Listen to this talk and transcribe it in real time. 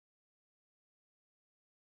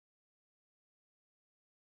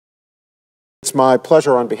it's my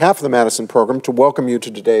pleasure on behalf of the Madison program to welcome you to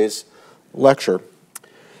today's lecture.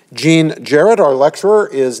 Andrew Jarrett, our lecturer,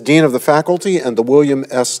 is Dean of the Faculty and the William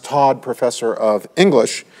S. Todd Professor of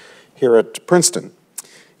English here at Princeton.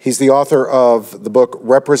 He's the author of the book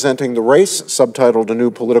Representing the Race, subtitled A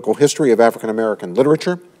New Political History of African American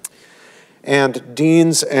Literature, and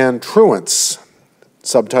Deans and Truants,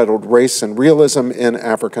 subtitled Race and Realism in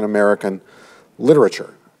African American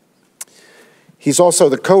Literature. He's also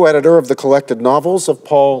the co-editor of the collected novels of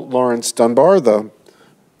Paul Laurence Dunbar, the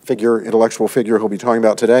intellectual figure he'll be talking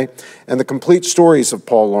about today, and the complete stories of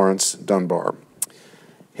Paul Laurence Dunbar.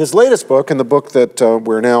 His latest book, and the book that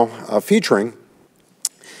we're now featuring,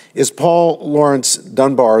 is Paul Laurence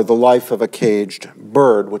Dunbar, The Life of a Caged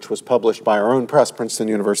Bird, which was published by our own press, Princeton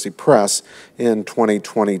University Press, in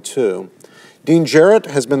 2022. Andrew Jarrett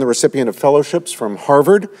has been the recipient of fellowships from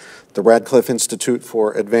Harvard, the Radcliffe Institute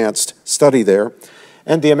for Advanced Study there,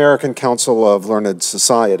 and the American Council of Learned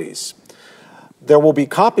Societies. There will be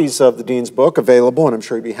copies of the Dean's book available, and I'm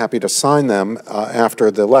sure he'd be happy to sign them after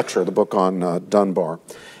the lecture, the book on Dunbar.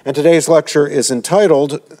 And today's lecture is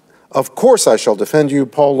entitled, Of Course I Shall Defend You,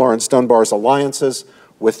 Paul Laurence Dunbar's Alliances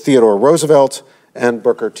with Theodore Roosevelt and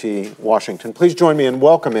Booker T. Washington. Please join me in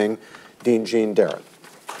welcoming Dean Andrew Jarrett.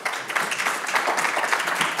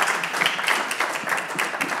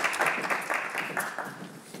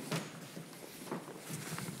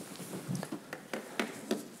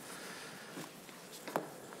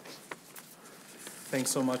 Thanks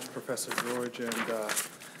so much, Professor George, and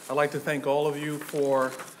I'd like to thank all of you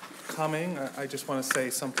for coming. I just want to say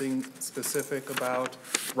something specific about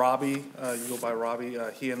Robbie. You go by Robbie.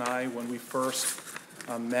 He and I, when we first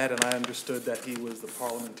met, and I understood that he was the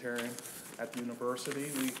parliamentarian at the university,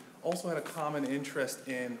 we also had a common interest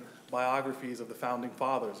in biographies of the Founding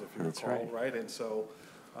Fathers, if you recall, right? And so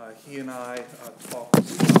he and I talked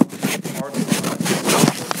about part of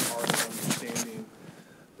understanding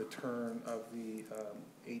the turn of the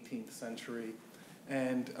 18th century.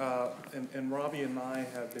 And Robbie and I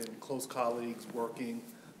have been close colleagues working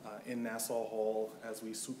in Nassau Hall as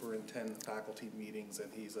we superintend faculty meetings,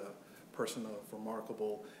 and he's a person of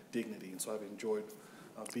remarkable dignity. And so I've enjoyed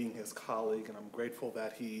being his colleague, and I'm grateful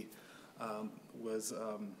that he was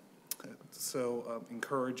so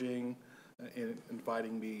encouraging in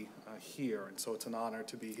inviting me here. And so it's an honor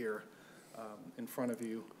to be here in front of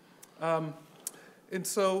you. And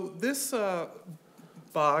so this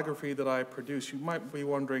biography that I produced, you might be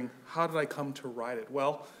wondering, how did I come to write it?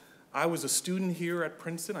 Well, I was a student here at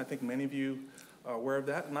Princeton. I think many of you are aware of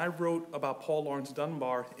that. And I wrote about Paul Laurence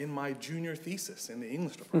Dunbar in my junior thesis in the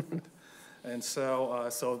English department. And so,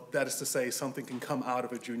 so that is to say, something can come out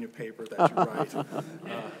of a junior paper that you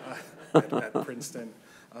write at Princeton,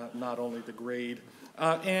 not only the grade.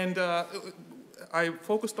 I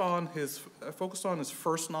focused on his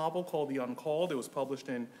first novel called The Uncalled. It was published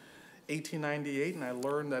in 1898, and I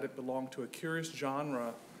learned that it belonged to a curious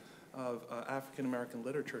genre of African-American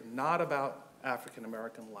literature, not about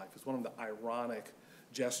African-American life. It's one of the ironic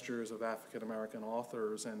gestures of African-American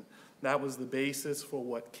authors, and that was the basis for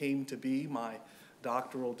what came to be my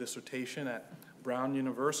doctoral dissertation at Brown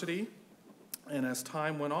University. And as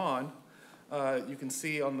time went on, you can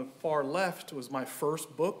see on the far left was my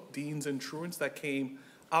first book, Deans and Truants, that came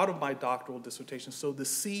out of my doctoral dissertation. So the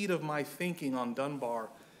seed of my thinking on Dunbar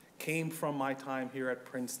came from my time here at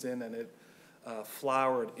Princeton, and it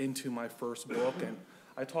flowered into my first book. And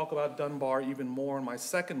I talk about Dunbar even more in my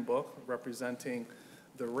second book, Representing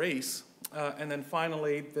the Race. And then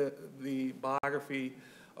finally, the biography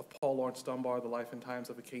of Paul Laurence Dunbar, The Life and Times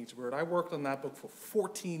of a Caged Bird. I worked on that book for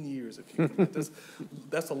 14 years, if you can.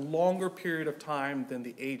 That's a longer period of time than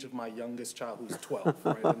the age of my youngest child, who's 12,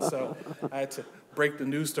 right? And so I had to break the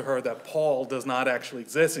news to her that Paul does not actually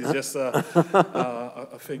exist. He's just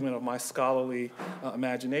a figment of my scholarly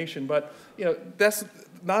imagination. But, you know, that's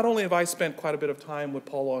not only have I spent quite a bit of time with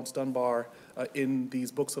Paul Laurence Dunbar in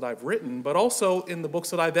these books that I've written, but also in the books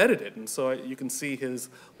that I've edited. And so you can see his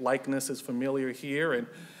likeness is familiar here.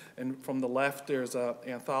 And from the left, there's an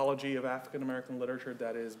anthology of African-American literature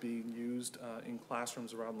that is being used in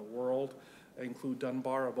classrooms around the world. I include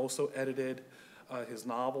Dunbar. I've also edited his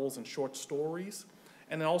novels and short stories.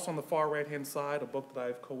 And then also on the far right-hand side, a book that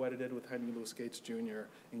I've co-edited with Henry Louis Gates Jr.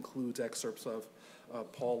 includes excerpts of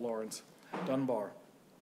Paul Laurence Dunbar.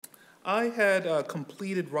 I had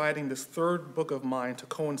completed writing this third book of mine to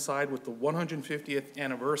coincide with the 150th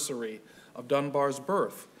anniversary of Dunbar's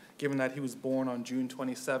birth, given that he was born on June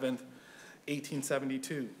 27th,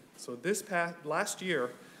 1872. So last year,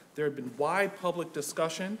 there had been wide public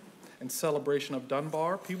discussion and celebration of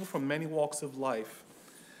Dunbar. People from many walks of life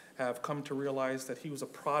have come to realize that he was a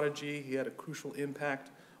prodigy. He had a crucial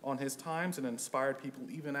impact on his times and inspired people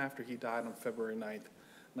even after he died on February 9th,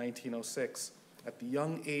 1906, at the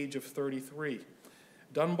young age of 33.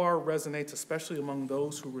 Dunbar resonates especially among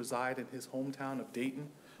those who reside in his hometown of Dayton,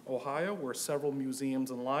 Ohio, where several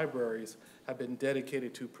museums and libraries have been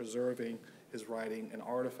dedicated to preserving his writing and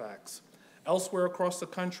artifacts. Elsewhere across the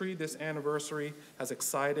country, this anniversary has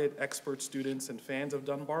excited experts, students, and fans of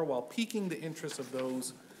Dunbar while piquing the interest of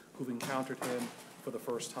those who've encountered him for the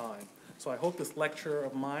first time. So I hope this lecture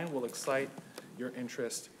of mine will excite your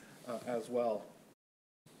interest as well.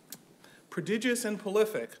 Prodigious and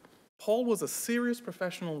prolific, Paul was a serious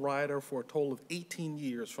professional writer for a total of 18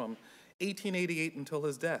 years, from 1888 until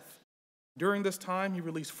his death. During this time, he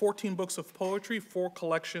released 14 books of poetry, 4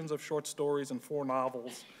 collections of short stories, and 4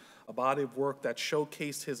 novels, a body of work that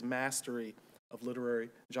showcased his mastery of literary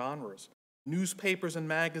genres. Newspapers and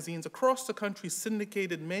magazines across the country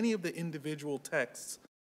syndicated many of the individual texts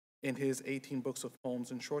in his 18 books of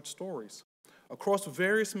poems and short stories. Across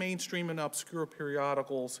various mainstream and obscure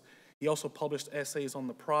periodicals, he also published essays on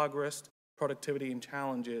the progress, productivity, and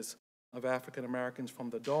challenges of African Americans from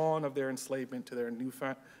the dawn of their enslavement to their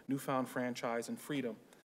newfound franchise and freedom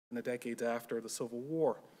in the decades after the Civil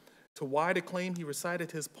War. To wide acclaim, he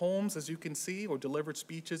recited his poems, as you can see, or delivered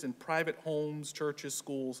speeches in private homes, churches,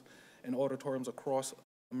 schools, and auditoriums across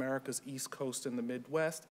America's East Coast and the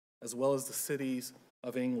Midwest, as well as the cities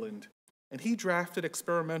of England. And he drafted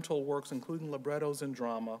experimental works, including librettos and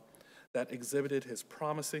drama, that exhibited his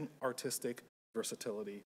promising artistic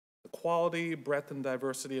versatility. The quality, breadth, and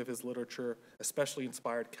diversity of his literature especially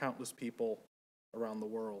inspired countless people around the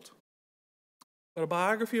world. But a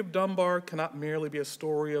biography of Dunbar cannot merely be a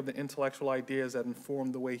story of the intellectual ideas that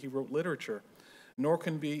informed the way he wrote literature, nor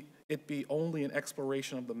can it be only an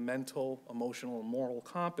exploration of the mental, emotional, and moral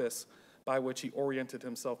compass by which he oriented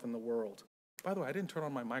himself in the world. By the way, I didn't turn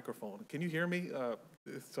on my microphone. Can you hear me?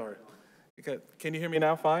 Sorry. Can you hear me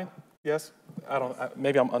now fine? Yes?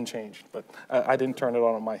 Maybe I'm unchanged, but I didn't turn it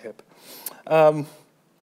on my hip.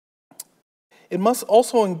 It must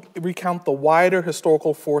also recount the wider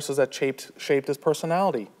historical forces that shaped his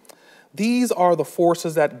personality. These are the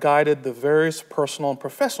forces that guided the various personal and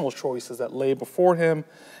professional choices that lay before him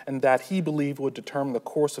and that he believed would determine the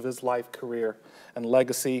course of his life, career, and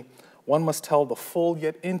legacy. One must tell the full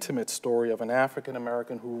yet intimate story of an African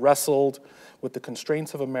American who wrestled with the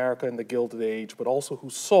constraints of America in the Gilded Age, but also who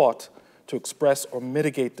sought to express or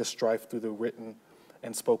mitigate this strife through the written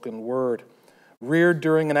and spoken word. Reared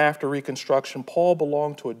during and after Reconstruction, Paul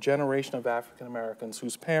belonged to a generation of African Americans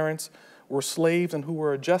whose parents were slaves and who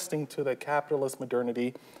were adjusting to the capitalist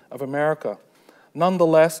modernity of America.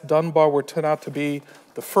 Nonetheless, Dunbar would turn out to be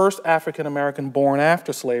the first African American born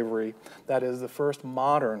after slavery, that is, the first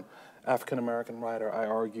modern African American writer, I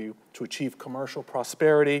argue, to achieve commercial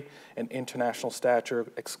prosperity and international stature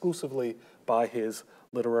exclusively by his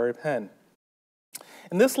literary pen.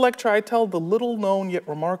 In this lecture, I tell the little-known yet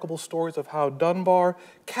remarkable stories of how Dunbar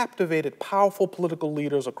captivated powerful political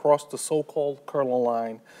leaders across the so-called Colonial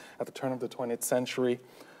Line at the turn of the 20th century.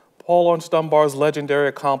 Paul Laurence Dunbar's legendary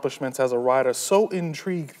accomplishments as a writer so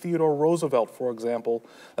intrigued Theodore Roosevelt, for example,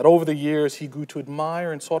 that over the years he grew to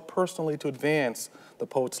admire and sought personally to advance the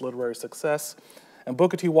poet's literary success. And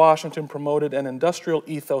Booker T. Washington promoted an industrial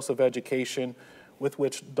ethos of education with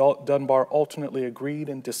which Dunbar alternately agreed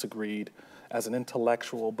and disagreed as an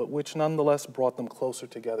intellectual, but which nonetheless brought them closer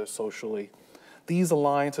together socially. These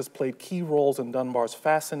alliances played key roles in Dunbar's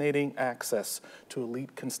fascinating access to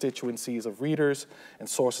elite constituencies of readers and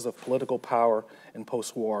sources of political power in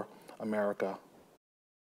post-war America.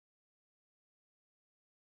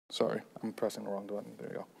 Sorry, I'm pressing the wrong button. There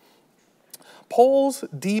you go. Paul's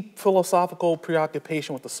deep philosophical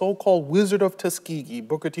preoccupation with the so-called Wizard of Tuskegee,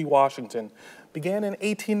 Booker T. Washington, began in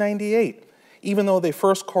 1898. Even though they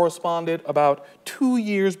first corresponded about 2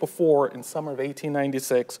 years before, in summer of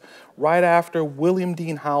 1896, right after William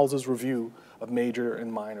Dean Howells's review of Major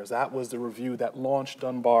and Minors. That was the review that launched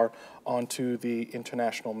Dunbar onto the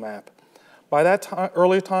international map. By that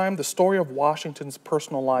earlier time, the story of Washington's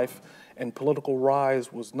personal life and political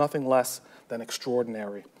rise was nothing less than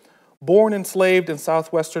extraordinary. Born enslaved in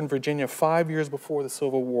southwestern Virginia 5 years before the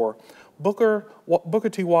Civil War, Booker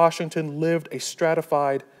T. Washington lived a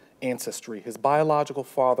stratified ancestry. His biological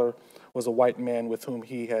father was a white man with whom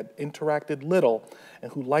he had interacted little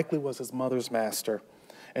and who likely was his mother's master.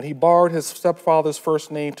 And he borrowed his stepfather's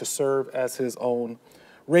first name to serve as his own.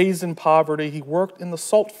 Raised in poverty, he worked in the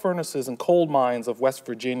salt furnaces and coal mines of West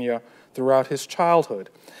Virginia throughout his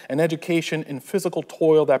childhood, an education in physical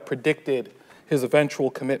toil that predicted his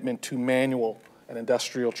eventual commitment to manual and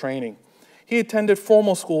industrial training. He attended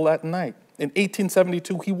formal school at night. In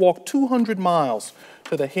 1872, he walked 200 miles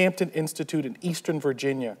to the Hampton Institute in Eastern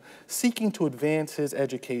Virginia, seeking to advance his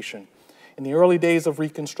education. In the early days of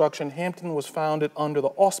Reconstruction, Hampton was founded under the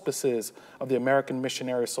auspices of the American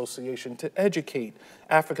Missionary Association to educate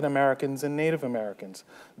African Americans and Native Americans.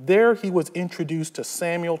 There he was introduced to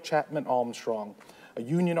Samuel Chapman Armstrong, a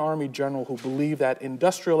Union Army general who believed that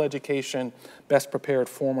industrial education best prepared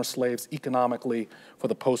former slaves economically for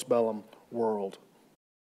the postbellum world.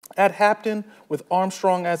 At Hampton, with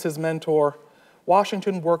Armstrong as his mentor,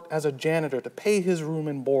 Washington worked as a janitor to pay his room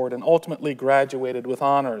and board and ultimately graduated with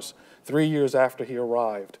honors 3 years after he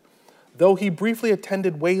arrived. Though he briefly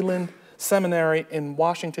attended Wayland Seminary in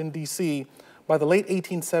Washington, D.C., by the late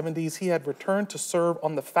 1870s, he had returned to serve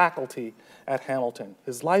on the faculty at Hamilton.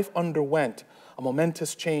 His life underwent a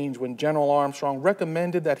momentous change when General Armstrong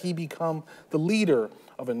recommended that he become the leader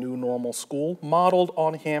of a new normal school modeled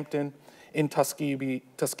on Hampton in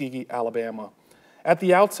Tuskegee, Alabama. At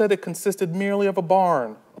the outset, it consisted merely of a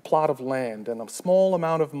barn, a plot of land, and a small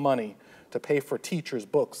amount of money to pay for teachers,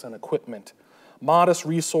 books, and equipment. Modest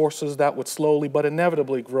resources that would slowly but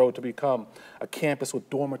inevitably grow to become a campus with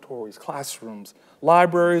dormitories, classrooms,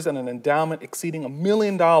 libraries, and an endowment exceeding $1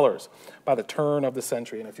 million by the turn of the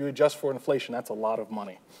century. And if you adjust for inflation, that's a lot of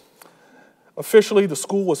money. Officially, the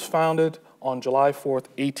school was founded on July 4th,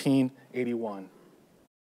 1881.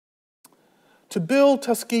 To build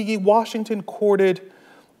Tuskegee, Washington courted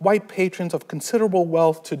white patrons of considerable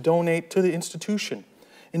wealth to donate to the institution.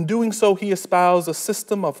 In doing so, he espoused a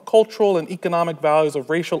system of cultural and economic values of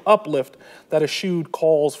racial uplift that eschewed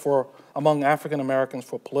calls for, among African Americans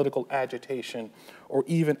for political agitation or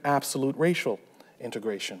even absolute racial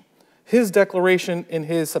integration. His declaration in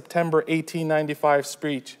his September 1895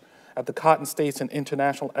 speech at the Cotton States and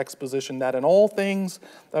International Exposition that in all things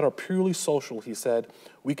that are purely social, he said,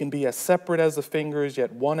 we can be as separate as the fingers,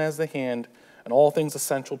 yet one as the hand, and all things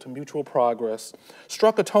essential to mutual progress,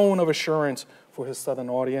 struck a tone of assurance for his Southern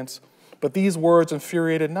audience. But these words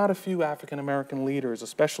infuriated not a few African American leaders,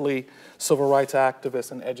 especially civil rights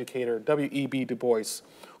activist and educator W.E.B. Du Bois,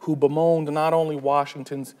 who bemoaned not only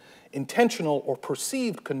Washington's intentional or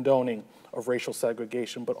perceived condoning of racial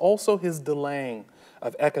segregation, but also his delaying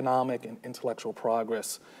of economic and intellectual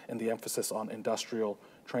progress and the emphasis on industrial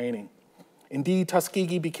training. Indeed,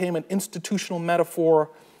 Tuskegee became an institutional metaphor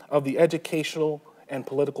of the educational and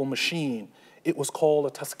political machine. It was called a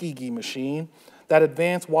Tuskegee machine that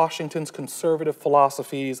advanced Washington's conservative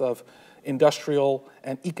philosophies of industrial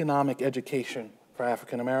and economic education for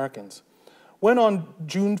African Americans. When on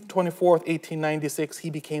June 24, 1896, he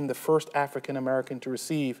became the first African American to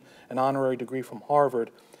receive an honorary degree from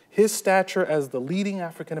Harvard, his stature as the leading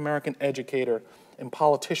African American educator and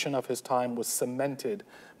politician of his time was cemented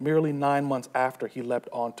merely 9 months after he leapt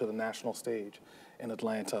onto the national stage in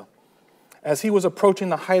Atlanta. As he was approaching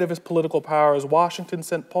the height of his political powers, Washington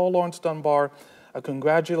sent Paul Laurence Dunbar a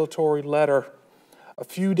congratulatory letter a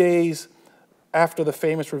few days after the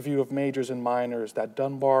famous review of majors and minors that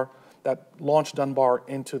launched Dunbar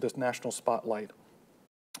into this national spotlight.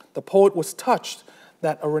 The poet was touched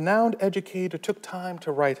that a renowned educator took time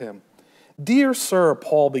to write him. Dear sir,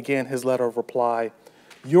 Paul began his letter of reply,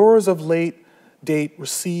 yours of late date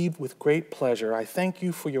received with great pleasure. I thank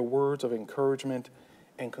you for your words of encouragement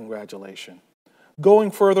and congratulation. Going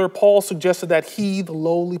further, Paul suggested that he, the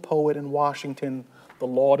lowly poet, in Washington, the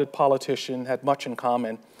lauded politician, had much in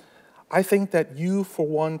common. I think that you, for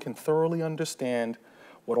one, can thoroughly understand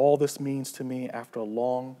what all this means to me after a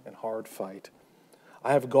long and hard fight.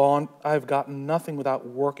 I have gotten nothing without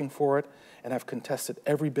working for it, and have contested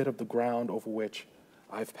every bit of the ground over which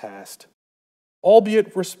I've passed.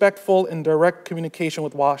 Albeit respectful in direct communication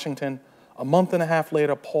with Washington, a month and a half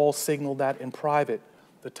later, Paul signaled that in private,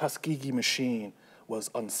 the Tuskegee machine was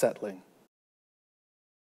unsettling.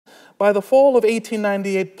 By the fall of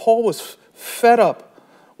 1898, Paul was fed up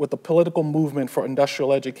with the political movement for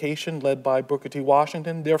industrial education led by Booker T.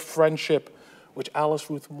 Washington, their friendship, which Alice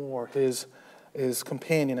Ruth Moore, his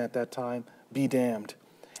companion at that time, be damned.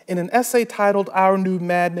 In an essay titled Our New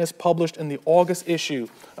Madness, published in the August issue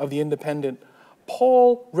of The Independent,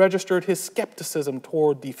 Paul registered his skepticism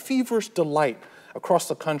toward the feverish delight across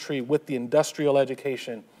the country with the industrial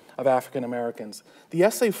education of African Americans. The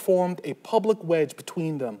essay formed a public wedge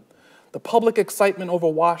between them. The public excitement over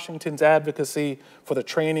Washington's advocacy for the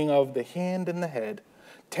training of the hand and the head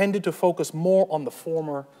tended to focus more on the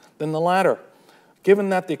former than the latter. Given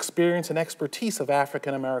that the experience and expertise of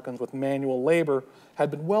African Americans with manual labor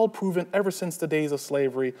had been well proven ever since the days of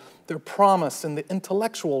slavery, their promise in the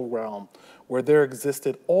intellectual realm, where there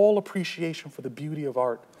existed all appreciation for the beauty of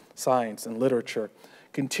art, science, and literature,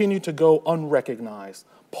 continued to go unrecognized.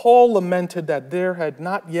 Paul lamented that there had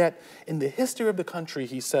not yet in the history of the country,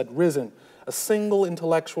 he said, risen a single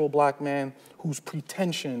intellectual black man whose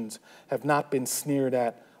pretensions have not been sneered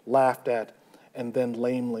at, laughed at, and then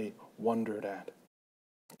lamely wondered at.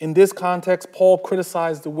 In this context, Paul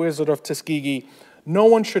criticized the Wizard of Tuskegee. No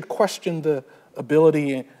one should question the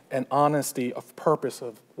ability and honesty of purpose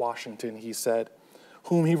of Washington, he said,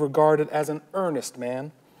 whom he regarded as an earnest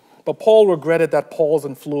man. But Paul regretted that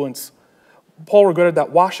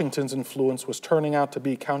Washington's influence was turning out to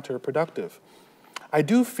be counterproductive. I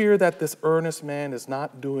do fear that this earnest man is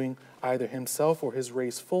not doing either himself or his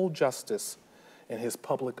race full justice in his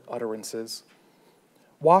public utterances.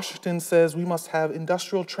 Washington says we must have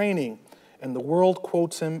industrial training, and the world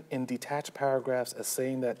quotes him in detached paragraphs as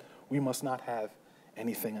saying that we must not have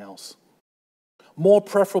anything else. More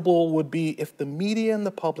preferable would be if the media and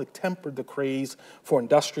the public tempered the craze for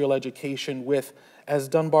industrial education with, as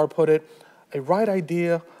Dunbar put it, a right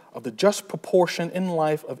idea of the just proportion in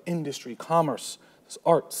life of industry, commerce,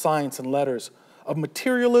 art, science, and letters, of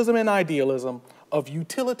materialism and idealism, of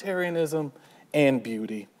utilitarianism and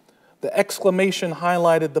beauty. The exclamation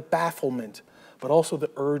highlighted the bafflement, but also the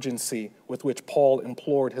urgency with which Paul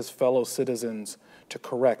implored his fellow citizens to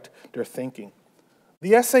correct their thinking.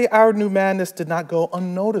 The essay, Our New Madness, did not go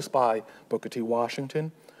unnoticed by Booker T.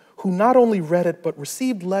 Washington, who not only read it, but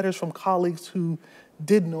received letters from colleagues who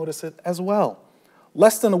did notice it as well.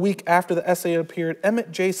 Less than a week after the essay appeared,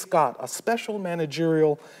 Emmett J. Scott, a special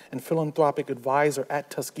managerial and philanthropic advisor at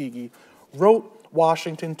Tuskegee, wrote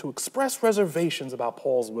Washington to express reservations about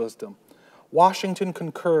Paul's wisdom. Washington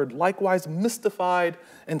concurred, likewise mystified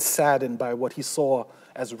and saddened by what he saw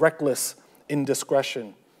as reckless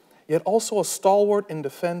indiscretion, yet also a stalwart in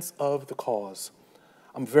defense of the cause.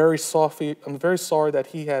 I'm very sorry that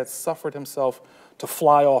he has suffered himself to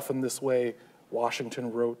fly off in this way,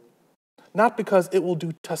 Washington wrote. Not because it will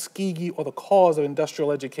do Tuskegee or the cause of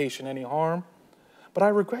industrial education any harm, but I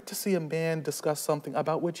regret to see a man discuss something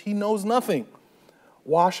about which he knows nothing.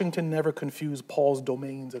 Washington never confused Paul's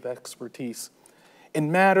domains of expertise. In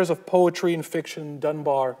matters of poetry and fiction,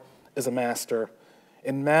 Dunbar is a master.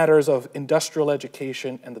 In matters of industrial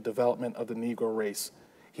education and the development of the Negro race,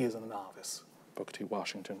 he is a novice, Booker T.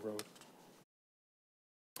 Washington wrote.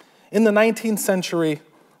 In the 19th century,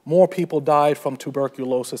 more people died from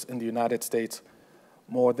tuberculosis in the United States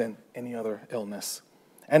more than any other illness.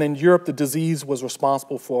 And in Europe, the disease was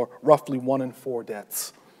responsible for roughly 1 in 4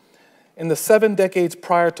 deaths. In the 7 decades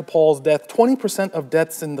prior to Paul's death, 20% of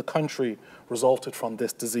deaths in the country resulted from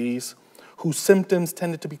this disease, whose symptoms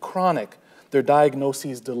tended to be chronic, their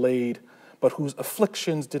diagnoses delayed, but whose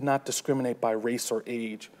afflictions did not discriminate by race or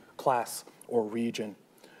age, class or region.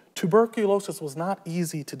 Tuberculosis was not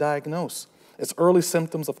easy to diagnose. Its early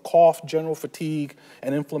symptoms of cough, general fatigue,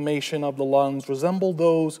 and inflammation of the lungs resembled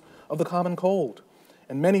those of the common cold.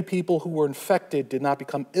 And many people who were infected did not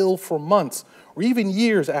become ill for months or even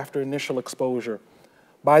years after initial exposure.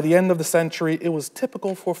 By the end of the century, it was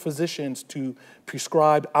typical for physicians to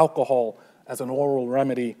prescribe alcohol as an oral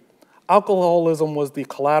remedy. Alcoholism was the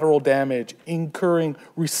collateral damage, incurring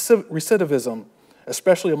recidivism,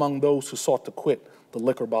 especially among those who sought to quit the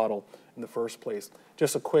liquor bottle in the first place.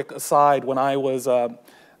 Just a quick aside, when I was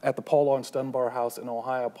at the Paul Laurence Dunbar house in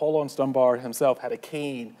Ohio, Paul Laurence Dunbar himself had a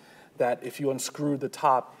cane that if you unscrewed the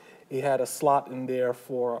top, he had a slot in there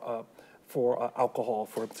for alcohol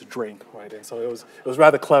for him to drink, right? And so it was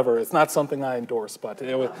rather clever. It's not something I endorse, but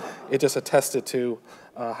it just attested to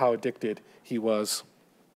how addicted he was.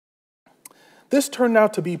 This turned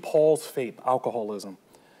out to be Paul's fate, alcoholism.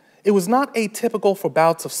 It was not atypical for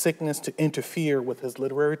bouts of sickness to interfere with his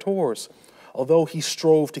literary tours, although he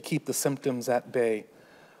strove to keep the symptoms at bay.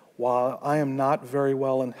 While I am not very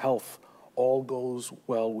well in health, all goes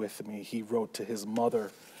well with me, he wrote to his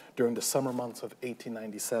mother during the summer months of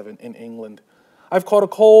 1897 in England. I've caught a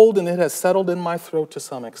cold and it has settled in my throat to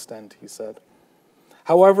some extent, he said.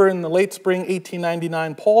 However, in the late spring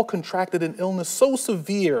 1899, Paul contracted an illness so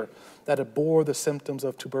severe that it bore the symptoms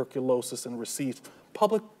of tuberculosis and received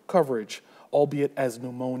public coverage, albeit as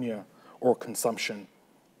pneumonia or consumption.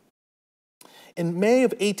 In May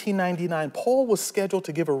of 1899, Paul was scheduled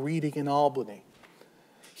to give a reading in Albany.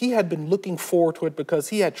 He had been looking forward to it because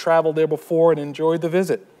he had traveled there before and enjoyed the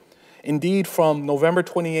visit. Indeed, from November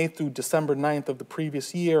 28th through December 9th of the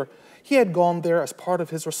previous year, he had gone there as part of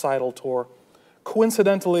his recital tour.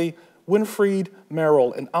 Coincidentally, Winfried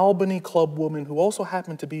Merrill, an Albany club woman who also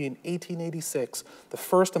happened to be in 1886 the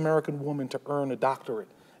first American woman to earn a doctorate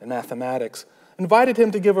in mathematics, invited him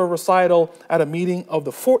to give a recital at a meeting of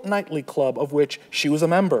the Fortnightly Club of which she was a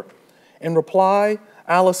member. In reply,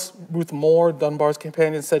 Alice Ruth Moore, Dunbar's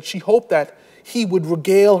companion, said she hoped that he would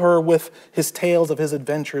regale her with his tales of his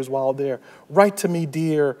adventures while there. "Write to me,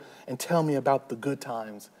 dear, and tell me about the good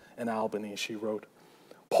times in Albany," she wrote.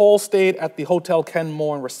 Paul stayed at the Hotel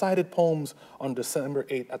Kenmore and recited poems on December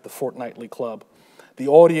 8th at the Fortnightly Club. The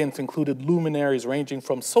audience included luminaries ranging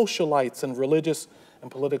from socialites and religious and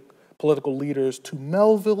political leaders to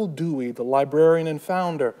Melville Dewey, the librarian and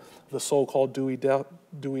founder of the so-called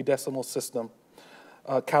Dewey Decimal System,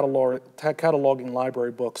 cataloging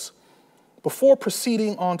library books. Before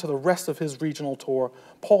proceeding on to the rest of his regional tour,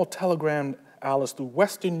 Paul telegrammed Alice through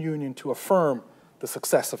Western Union to affirm the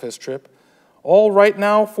success of his trip. "All right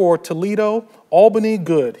now for Toledo, Albany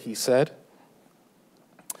good," he said.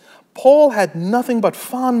 Paul had nothing but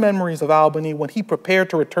fond memories of Albany when he prepared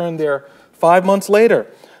to return there 5 months later,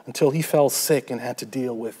 until he fell sick and had to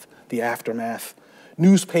deal with the aftermath.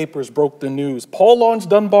 Newspapers broke the news. "Paul Laurence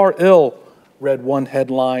Dunbar ill," read one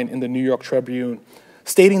headline in the New York Tribune,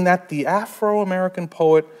 stating that the Afro-American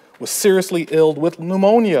poet was seriously ill with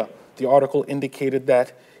pneumonia. The article indicated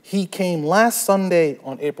that he came last Sunday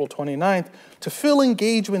on April 29th to fill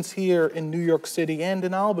engagements here in New York City and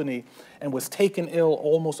in Albany, and was taken ill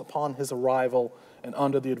almost upon his arrival and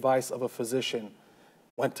under the advice of a physician,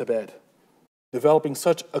 went to bed, developing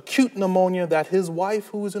such acute pneumonia that his wife,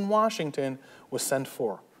 who was in Washington, was sent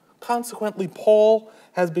for. Consequently, Paul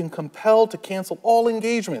has been compelled to cancel all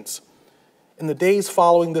engagements. In the days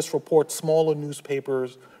following this report, smaller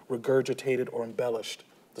newspapers regurgitated or embellished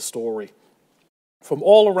the story. From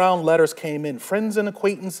all around, letters came in. Friends and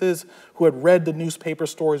acquaintances who had read the newspaper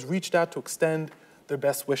stories reached out to extend their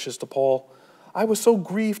best wishes to Paul. "I was so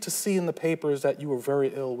grieved to see in the papers that you were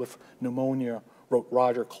very ill with pneumonia," wrote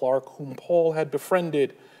Roger Clark, whom Paul had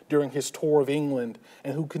befriended during his tour of England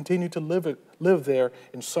and who continued to live there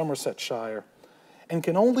in Somersetshire, "and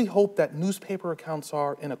can only hope that newspaper accounts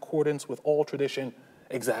are, in accordance with all tradition,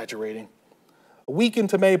 exaggerating." A week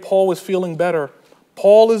into May, Paul was feeling better.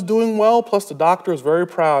 "Paul is doing well, plus the doctor is very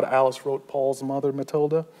proud," Alice wrote Paul's mother,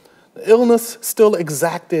 Matilda. The illness still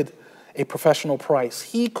exacted a professional price.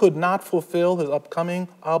 He could not fulfill his upcoming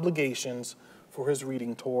obligations for his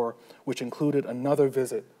reading tour, which included another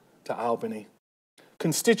visit to Albany.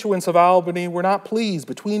 Constituents of Albany were not pleased.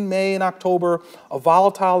 Between May and October, a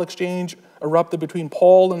volatile exchange erupted between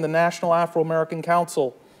Paul and the National Afro-American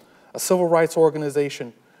Council, a civil rights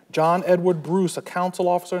organization. John Edward Bruce, a council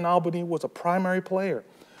officer in Albany, was a primary player.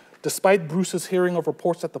 Despite Bruce's hearing of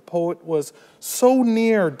reports that the poet was so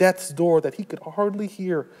near death's door that he could hardly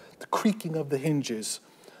hear the creaking of the hinges,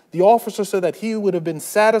 the officer said that he would have been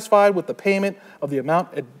satisfied with the payment of the amount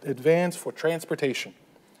advanced for transportation.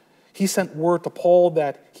 He sent word to Paul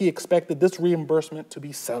that he expected this reimbursement to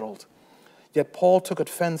be settled. Yet Paul took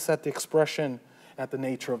offense at the expression and at the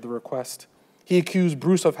nature of the request. He accused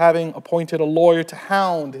Bruce of having appointed a lawyer to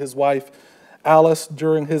hound his wife, Alice,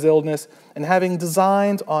 during his illness and having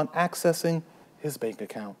designs on accessing his bank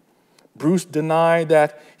account. Bruce denied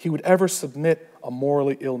that he would ever submit a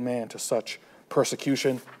morally ill man to such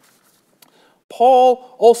persecution.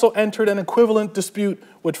 Paul also entered an equivalent dispute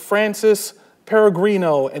with Francis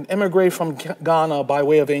Peregrino, an immigrant from Ghana by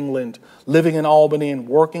way of England, living in Albany and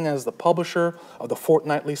working as the publisher of the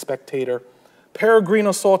Fortnightly Spectator.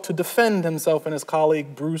 Peregrino sought to defend himself and his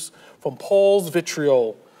colleague Bruce from Paul's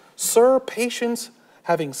vitriol. "Sir, patience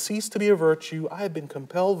having ceased to be a virtue, I have been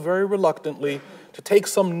compelled very reluctantly to take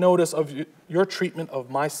some notice of your treatment of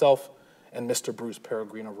myself and Mr. Bruce,"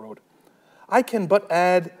 Peregrino wrote. "I can but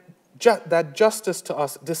add that justice to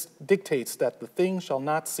us dictates that the thing shall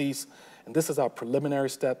not cease, and this is our preliminary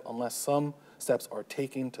step unless some steps are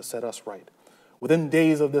taken to set us right." Within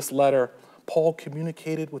days of this letter, Paul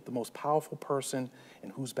communicated with the most powerful person in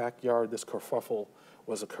whose backyard this kerfuffle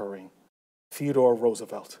was occurring, Theodore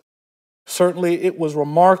Roosevelt. Certainly, it was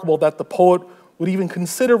remarkable that the poet would even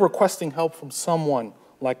consider requesting help from someone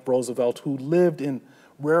like Roosevelt, who lived in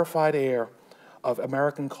rarefied air of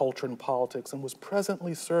American culture and politics and was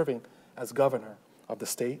presently serving as governor of the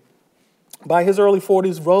state. By his early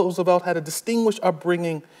 40s, Roosevelt had a distinguished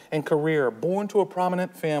upbringing and career. Born to a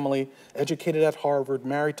prominent family, educated at Harvard,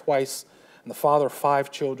 married twice, and the father of 5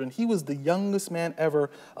 children, he was the youngest man ever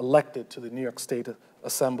elected to the New York State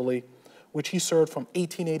Assembly, which he served from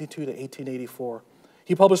 1882 to 1884.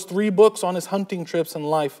 He published 3 books on his hunting trips and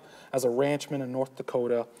life as a ranchman in North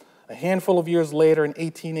Dakota. A handful of years later, in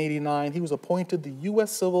 1889, he was appointed the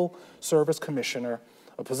U.S. Civil Service Commissioner,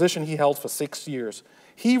 a position he held for 6 years.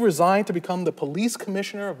 He resigned to become the police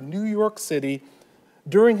commissioner of New York City.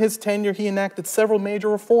 During his tenure, he enacted several major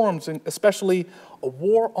reforms, especially a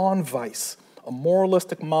war on vice, a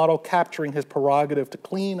moralistic motto capturing his prerogative to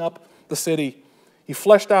clean up the city. He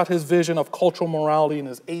fleshed out his vision of cultural morality in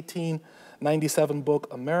his 1897 book,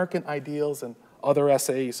 American Ideals and Other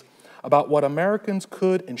Essays, about what Americans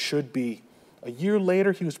could and should be. A year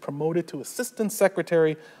later, he was promoted to Assistant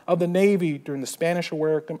Secretary of the Navy during the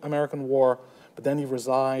Spanish-American War, but then he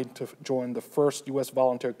resigned to join the 1st U.S.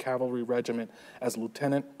 Volunteer Cavalry Regiment as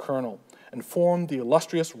Lieutenant Colonel and formed the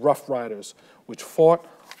illustrious Rough Riders, which fought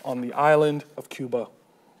on the island of Cuba.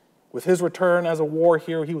 With his return as a war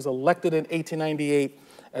hero, he was elected in 1898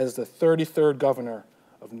 as the 33rd governor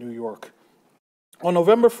of New York. On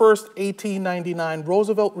November 1st, 1899,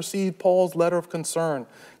 Roosevelt received Paul's letter of concern,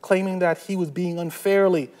 claiming that he was being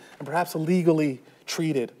unfairly and perhaps illegally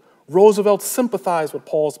treated. Roosevelt sympathized with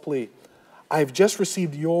Paul's plea. "I have just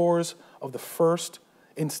received yours of the first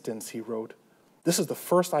instance," he wrote. "This is the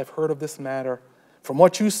first I've heard of this matter. From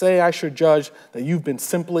what you say, I should judge that you've been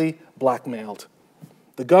simply blackmailed."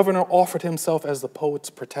 The governor offered himself as the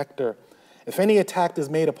poet's protector. "If any attack is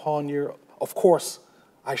made upon you, of course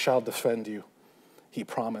I shall defend you," he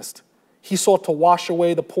promised. He sought to wash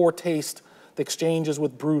away the poor taste the exchanges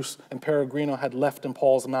with Bruce and Peregrino had left in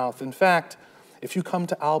Paul's mouth. "In fact, if you come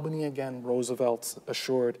to Albany again," Roosevelt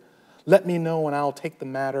assured, "let me know and I'll take the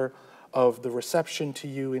matter of the reception to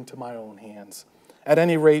you into my own hands. At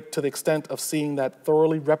any rate, to the extent of seeing that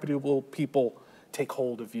thoroughly reputable people take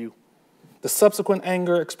hold of you." The subsequent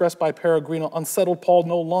anger expressed by Peregrino unsettled Paul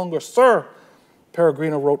no longer. "Sir,"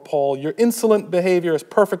 Peregrino wrote Paul, "your insolent behavior is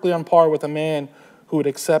perfectly on par with a man who would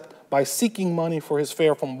accept by seeking money for his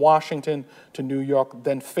fare from Washington to New York,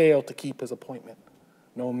 then fail to keep his appointment.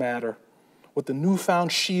 No matter. With the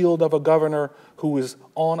newfound shield of a governor who is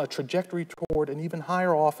on a trajectory toward an even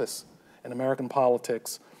higher office in American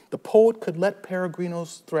politics, the poet could let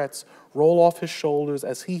Peregrino's threats roll off his shoulders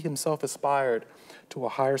as he himself aspired to a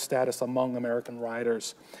higher status among American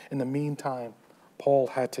writers. In the meantime, Paul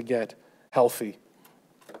had to get healthy.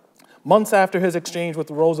 Months after his exchange with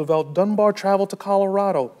Roosevelt, Dunbar traveled to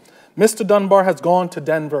Colorado. "Mr. Dunbar has gone to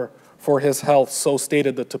Denver for his health," so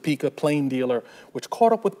stated the Topeka plain dealer, which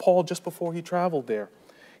caught up with Paul just before he traveled there.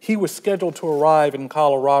 He was scheduled to arrive in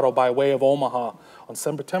Colorado by way of Omaha on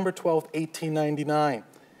September 12, 1899.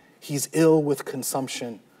 "He's ill with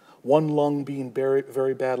consumption, one lung being very,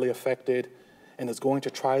 very badly affected, and is going to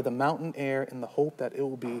try the mountain air in the hope that it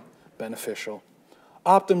will be beneficial."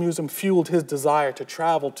 Optimism fueled his desire to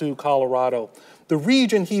travel to Colorado. The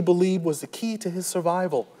region, he believed, was the key to his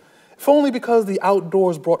survival, if only because the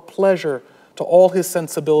outdoors brought pleasure to all his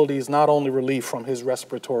sensibilities, not only relief from his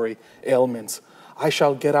respiratory ailments. "I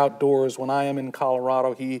shall get outdoors when I am in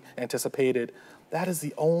Colorado," he anticipated. "That is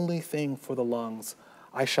the only thing for the lungs.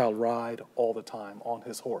 I shall ride all the time," on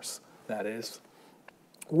his horse, that is.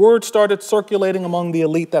 Word started circulating among the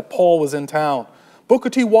elite that Paul was in town. Booker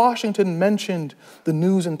T. Washington mentioned the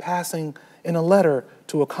news in passing in a letter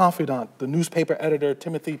to a confidant, the newspaper editor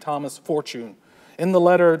Timothy Thomas Fortune. In the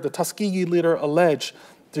letter, the Tuskegee leader alleged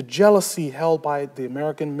the jealousy held by the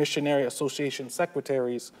American Missionary Association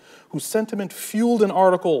secretaries, whose sentiment fueled an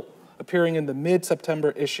article appearing in the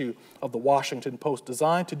mid-September issue of the Washington Post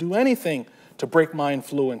designed to do anything to break my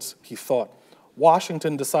influence, he thought.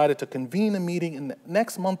 Washington decided to convene a meeting in the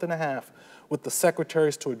next month and a half with the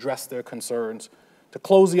secretaries to address their concerns. To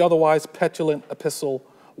close the otherwise petulant epistle,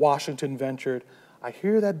 Washington ventured, "I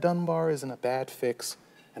hear that Dunbar is in a bad fix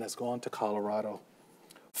and has gone to Colorado."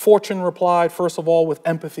 Fortune replied, first of all, with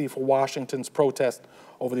empathy for Washington's protest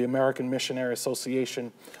over the American Missionary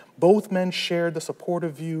Association. Both men shared the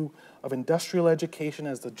supportive view of industrial education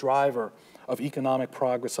as the driver of economic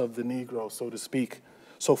progress of the Negro, so to speak.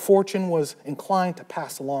 So Fortune was inclined to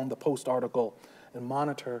pass along the Post article and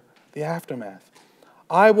monitor the aftermath.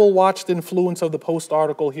 "I will watch the influence of the Post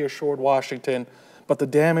article," he assured Washington, "but the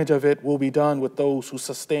damage of it will be done with those who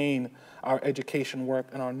sustain our education work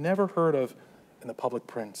and are never heard of in the public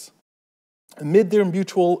prints." Amid their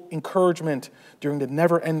mutual encouragement during the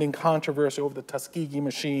never-ending controversy over the Tuskegee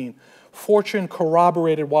machine, Fortune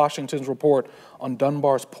corroborated Washington's report on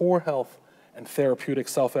Dunbar's poor health and therapeutic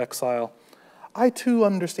self-exile. "I too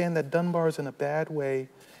understand that Dunbar is in a bad way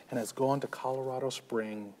and has gone to Colorado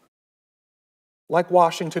Springs." Like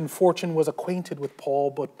Washington, Fortune was acquainted with Paul,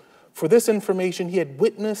 but for this information, he had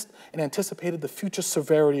witnessed and anticipated the future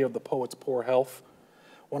severity of the poet's poor health.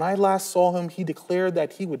 "When I last saw him, he declared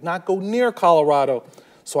that he would not go near Colorado,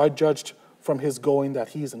 so I judged from his going that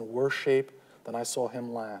he is in worse shape than I saw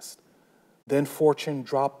him last." Then Fortune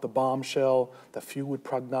dropped the bombshell that few would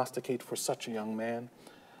prognosticate for such a young man.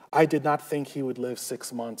 "I did not think he would live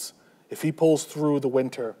 6 months. If he pulls through the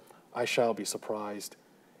winter, I shall be surprised."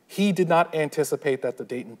 He did not anticipate that the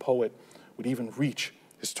Dayton poet would even reach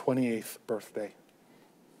his 28th birthday.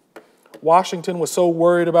 Washington was so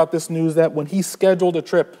worried about this news that when he scheduled a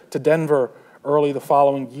trip to Denver early the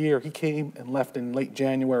following year, he came and left in late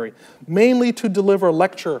January, mainly to deliver a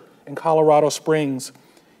lecture in Colorado Springs.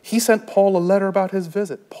 He sent Paul a letter about his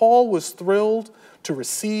visit. Paul was thrilled to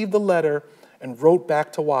receive the letter and wrote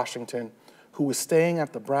back to Washington, who was staying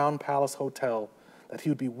at the Brown Palace Hotel, that he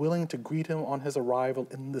would be willing to greet him on his arrival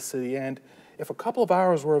in the city and, if a couple of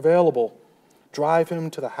hours were available, drive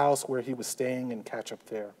him to the house where he was staying and catch up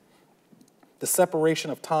there. The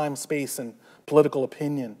separation of time, space, and political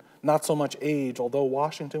opinion, not so much age, although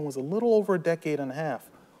Washington was a little over a decade and a half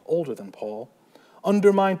older than Paul,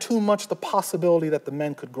 undermined too much the possibility that the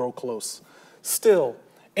men could grow close. Still,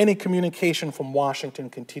 any communication from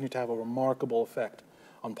Washington continued to have a remarkable effect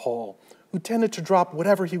on Paul, who tended to drop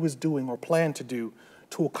whatever he was doing or planned to do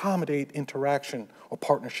to accommodate interaction or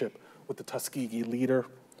partnership with the Tuskegee leader.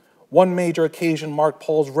 One major occasion marked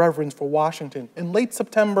Paul's reverence for Washington. In late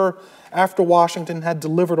September, after Washington had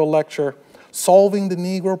delivered a lecture solving the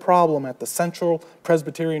Negro problem at the Central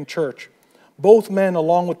Presbyterian Church, both men,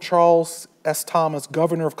 along with Charles S. Thomas,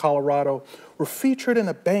 governor of Colorado, were featured in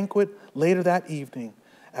a banquet later that evening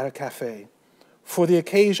at a cafe. For the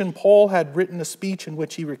occasion, Paul had written a speech in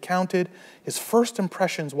which he recounted his first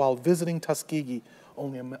impressions while visiting Tuskegee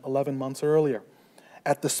only 11 months earlier.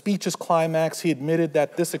 At the speech's climax, he admitted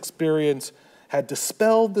that this experience had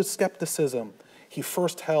dispelled the skepticism he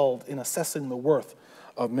first held in assessing the worth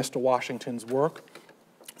of Mr. Washington's work.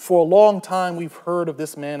 For a long time, we've heard of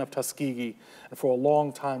this man of Tuskegee, and for a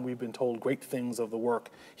long time, we've been told great things of the work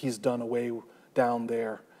he's done away down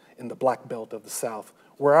there in the Black Belt of the South,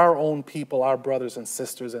 where our own people, our brothers and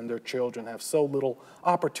sisters and their children have so little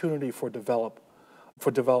opportunity for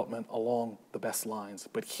development along the best lines.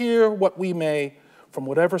 But hear what we may, from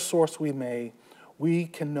whatever source we may, we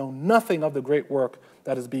can know nothing of the great work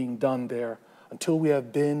that is being done there until we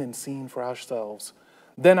have been and seen for ourselves.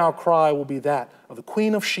 Then our cry will be that of the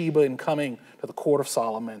Queen of Sheba in coming to the court of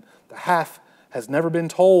Solomon. The half has never been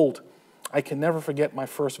told. I can never forget my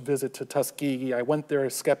first visit to Tuskegee. I went there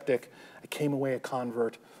a skeptic. I came away a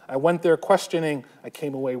convert. I went there questioning. I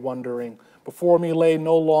came away wondering. Before me lay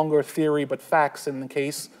no longer theory, but facts in the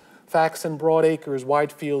case. Facts in broad acres,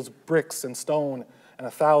 wide fields, bricks and stone, and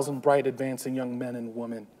 1,000 bright advancing young men and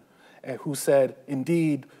women who said,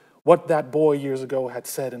 indeed, what that boy years ago had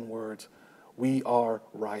said in words, we are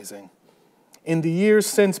rising. In the years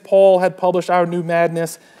since Paul had published Our New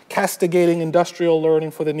Madness, Castigating Industrial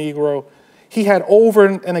Learning for the Negro, he had over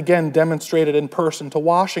and again demonstrated in person to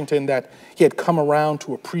Washington that he had come around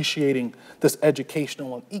to appreciating this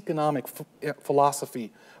educational and economic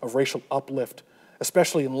philosophy of racial uplift,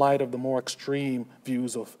 especially in light of the more extreme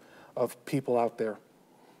views of people out there.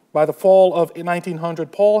 By the fall of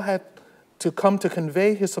 1900, Paul had to come to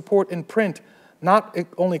convey his support in print, not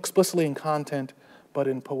only explicitly in content, but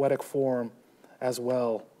in poetic form as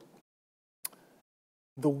well.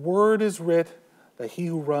 The word is writ that he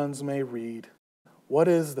who runs may read. What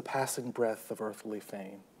is the passing breath of earthly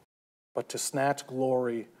fame? But to snatch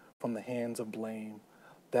glory from the hands of blame,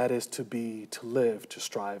 that is to be, to live, to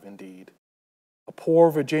strive indeed. A poor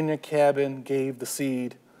Virginia cabin gave the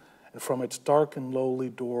seed, and from its dark and lowly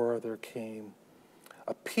door there came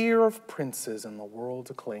a peer of princes in the world's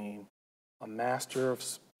acclaim, a master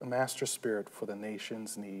spirit for the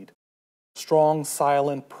nation's need. Strong,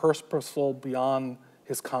 silent, purposeful beyond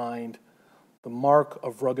his kind, the mark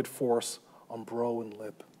of rugged force on brow and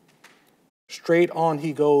lip. Straight on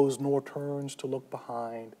he goes, nor turns to look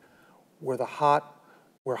behind, where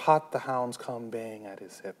hot the hounds come baying at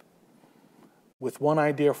his hip. With one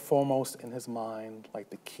idea foremost in his mind, like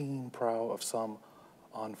the keen prow of some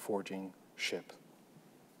on-forging ship.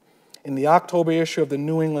 In the October issue of the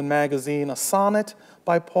New England Magazine, a sonnet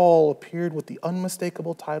by Paul appeared with the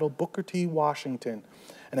unmistakable title Booker T. Washington,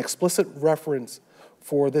 an explicit reference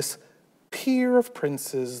for this peer of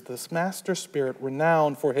princes, this master spirit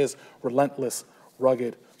renowned for his relentless,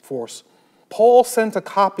 rugged force. Paul sent a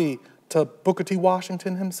copy to Booker T.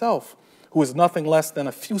 Washington himself, who is nothing less than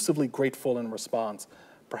effusively grateful in response,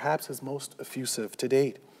 perhaps his most effusive to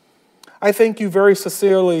date. I thank you very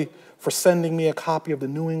sincerely for sending me a copy of the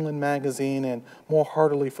New England Magazine and more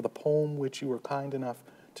heartily for the poem which you were kind enough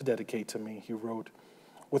to dedicate to me, he wrote.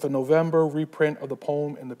 With a November reprint of the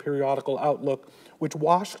poem in the periodical Outlook, which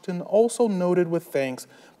Washington also noted with thanks,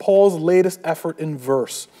 Paul's latest effort in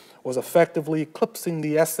verse was effectively eclipsing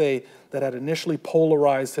the essay that had initially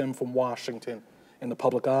polarized him from Washington in the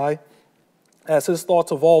public eye. As his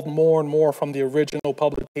thoughts evolved more and more from the original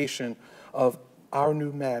publication of Our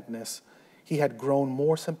New Madness, he had grown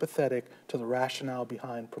more sympathetic to the rationale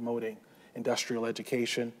behind promoting industrial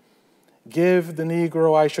education. Give the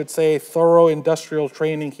Negro, I should say, thorough industrial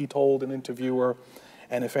training, he told an interviewer,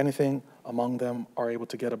 and if anything among them are able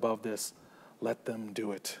to get above this, let them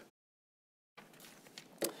do it.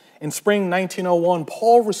 In spring 1901,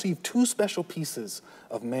 Paul received 2 special pieces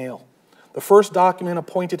of mail. The first document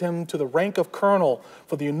appointed him to the rank of colonel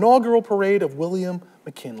for the inaugural parade of William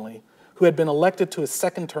McKinley, who had been elected to his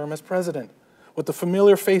 2nd term as president, with the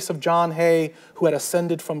familiar face of John Hay, who had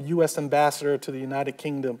ascended from U.S. ambassador to the United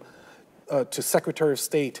Kingdom to Secretary of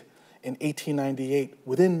State in 1898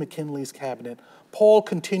 within McKinley's cabinet. Paul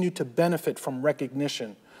continued to benefit from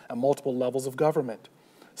recognition at multiple levels of government.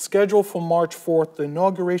 Scheduled for March 4th, the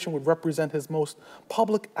inauguration would represent his most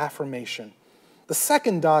public affirmation. The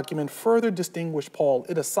second document further distinguished Paul.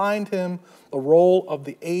 It assigned him the role of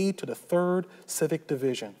the aide to the 3rd Civic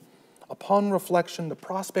Division. Upon reflection, the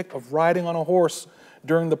prospect of riding on a horse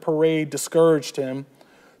during the parade discouraged him.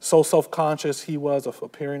 So self-conscious he was of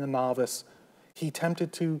appearing a novice, he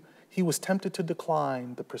was tempted to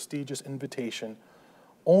decline the prestigious invitation.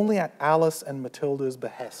 Only at Alice and Matilda's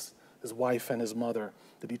behest, his wife and his mother,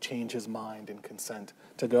 did he change his mind and consent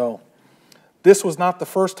to go. This was not the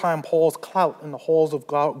first time Paul's clout in the halls of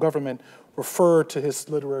government referred to his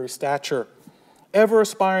literary stature. Ever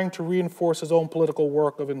aspiring to reinforce his own political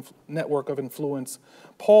network of influence,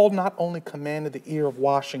 Paul not only commanded the ear of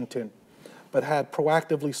Washington, but had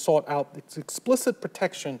proactively sought out the explicit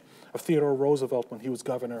protection of Theodore Roosevelt when he was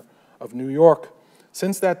governor of New York.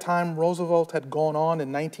 Since that time, Roosevelt had gone on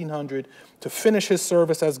in 1900 to finish his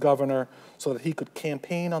service as governor so that he could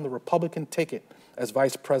campaign on the Republican ticket as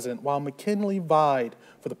vice president, while McKinley vied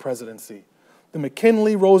for the presidency. The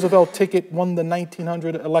McKinley-Roosevelt ticket won the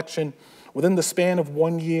 1900 election. Within the span of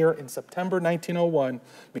 1 year, in September 1901,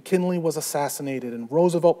 McKinley was assassinated and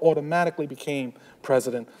Roosevelt automatically became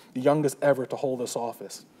president, the youngest ever to hold this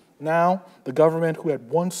office. Now, the government who had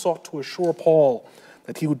once sought to assure Paul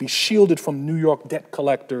that he would be shielded from New York debt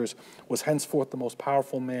collectors was henceforth the most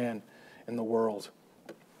powerful man in the world.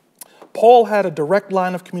 Paul had a direct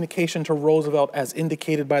line of communication to Roosevelt as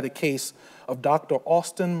indicated by the case of Dr.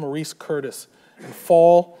 Austin Maurice Curtis in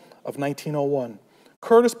fall of 1901.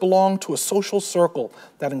 Curtis belonged to a social circle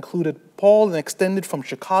that included Paul and extended from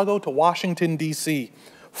Chicago to Washington, D.C.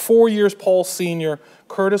 4 years Paul's senior,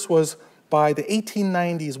 Curtis was by the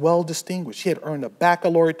 1890s well distinguished. He had earned a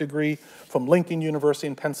baccalaureate degree from Lincoln University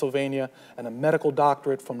in Pennsylvania and a medical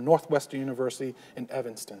doctorate from Northwestern University in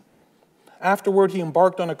Evanston. Afterward, he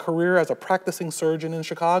embarked on a career as a practicing surgeon in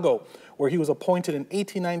Chicago, where he was appointed in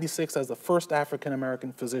 1896 as the first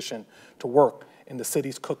African-American physician to work in the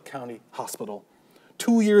city's Cook County Hospital.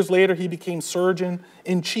 2 years later, he became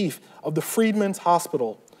surgeon-in-chief of the Freedmen's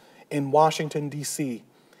Hospital in Washington, D.C.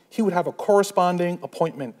 He would have a corresponding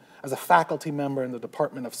appointment as a faculty member in the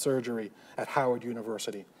Department of Surgery at Howard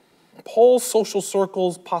University. Paul's social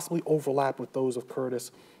circles possibly overlapped with those of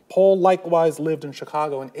Curtis. Paul likewise lived in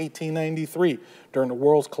Chicago in 1893 during the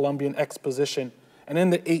World's Columbian Exposition and in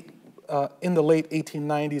the late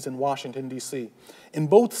 1890s in Washington, D.C. In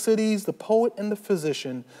both cities, the poet and the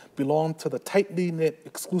physician belonged to the tightly knit,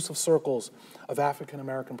 exclusive circles of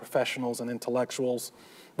African-American professionals and intellectuals,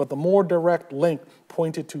 but the more direct link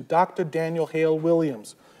pointed to Dr. Daniel Hale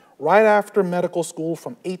Williams. Right after medical school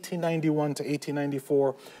from 1891 to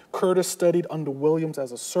 1894, Curtis studied under Williams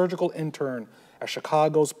as a surgical intern at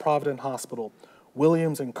Chicago's Providence Hospital.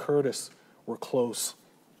 Williams and Curtis were close.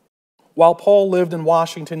 While Paul lived in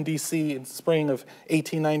Washington, D.C. in spring of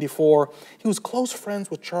 1894, he was close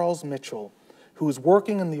friends with Charles Mitchell, who was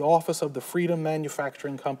working in the office of the Freedom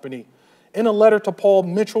Manufacturing Company. In a letter to Paul,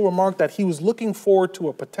 Mitchell remarked that he was looking forward to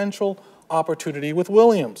a potential opportunity with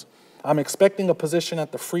Williams. I'm expecting a position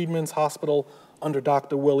at the Freedmen's Hospital under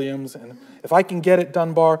Dr. Williams, and if I can get it,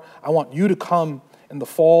 Dunbar, I want you to come in the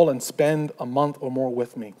fall and spend a month or more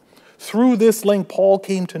with me. Through this link, Paul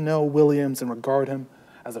came to know Williams and regard him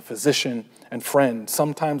as a physician and friend,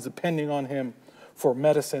 sometimes depending on him for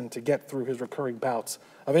medicine to get through his recurring bouts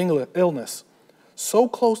of illness. So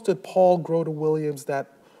close did Paul grow to Williams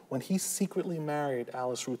that when he secretly married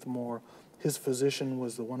Alice Ruth Moore, his physician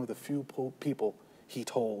was one of the few people he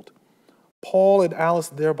told. Paul and Alice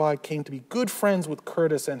thereby came to be good friends with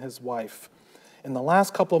Curtis and his wife. In the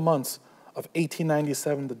last couple of months of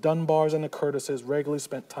 1897, the Dunbars and the Curtises regularly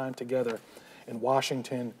spent time together in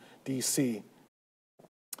Washington, D.C.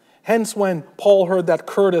 Hence, when Paul heard that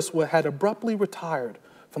Curtis had abruptly retired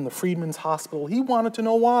from the Freedmen's Hospital, he wanted to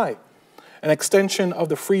know why. An extension of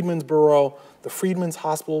the Freedmen's Bureau, the Freedmen's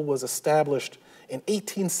Hospital was established in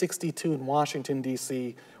 1862 in Washington,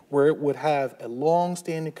 D.C., where it would have a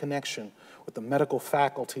long-standing connection with the medical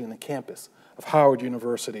faculty and the campus of Howard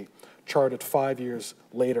University, chartered 5 years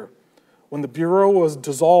later. When the Bureau was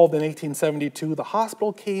dissolved in 1872, the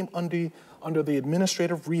hospital came under the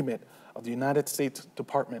administrative remit of the United States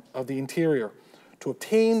Department of the Interior. To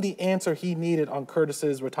obtain the answer he needed on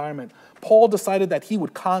Curtis's retirement, Paul decided that he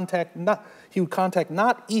would contact not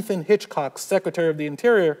Ethan Hitchcock, Secretary of the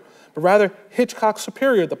Interior, but rather Hitchcock's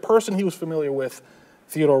superior, the person he was familiar with,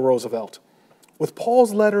 Theodore Roosevelt. With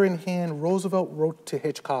Paul's letter in hand, Roosevelt wrote to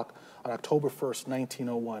Hitchcock on October 1st,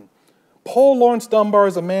 1901. Paul Laurence Dunbar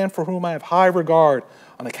is a man for whom I have high regard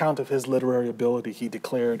on account of his literary ability, he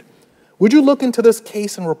declared. Would you look into this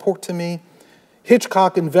case and report to me?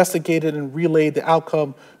 Hitchcock investigated and relayed the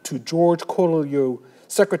outcome to George Cortelyou,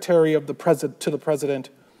 Secretary of the President,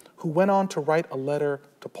 who went on to write a letter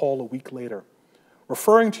to Paul a week later.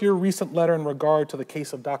 Referring to your recent letter in regard to the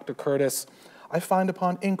case of Dr. Curtis, I find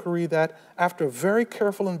upon inquiry that after a very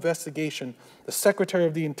careful investigation, the Secretary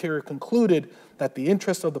of the Interior concluded that the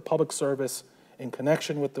interests of the public service in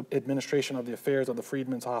connection with the administration of the affairs of the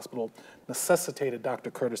Freedmen's Hospital necessitated Dr.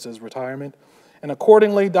 Curtis's retirement, and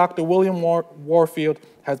accordingly, Dr. William Warfield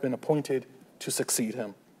has been appointed to succeed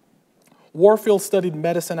him. Warfield studied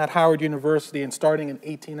medicine at Howard University and starting in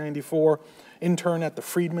 1894, interned at the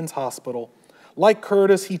Freedmen's Hospital. Like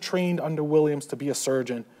Curtis, he trained under Williams to be a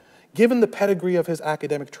surgeon. Given the pedigree of his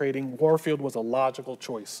academic training, Warfield was a logical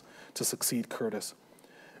choice to succeed Curtis.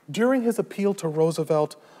 During his appeal to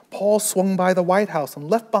Roosevelt, Paul swung by the White House and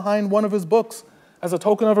left behind one of his books as a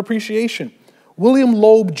token of appreciation. William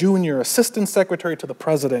Loeb, Jr., Assistant Secretary to the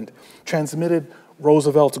President, transmitted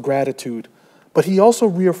Roosevelt's gratitude, but he also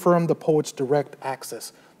reaffirmed the poet's direct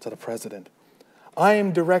access to the President. I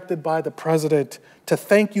am directed by the President to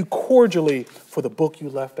thank you cordially for the book you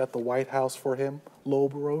left at the White House for him,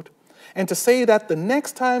 Loeb wrote, and to say that the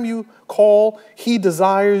next time you call, he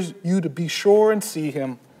desires you to be sure and see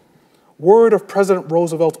him. Word of President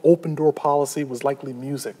Roosevelt's open-door policy was likely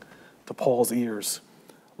music to Paul's ears.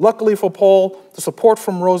 Luckily for Paul, the support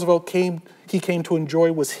from Roosevelt he came to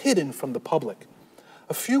enjoy was hidden from the public.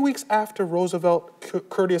 A few weeks after Roosevelt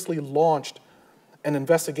courteously launched an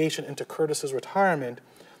investigation into Curtis's retirement,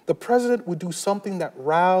 the president would do something that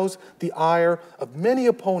roused the ire of many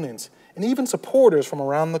opponents and even supporters from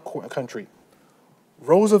around the country.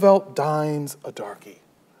 Roosevelt dines a darky.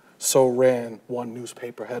 So ran one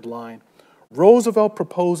newspaper headline. Roosevelt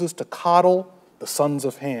proposes to coddle the sons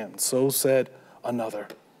of Ham. So said another.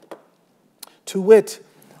 To wit,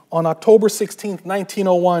 on October 16,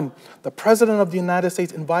 1901, the President of the United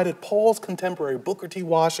States invited Paul's contemporary, Booker T.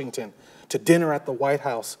 Washington, to dinner at the White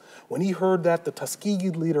House when he heard that the Tuskegee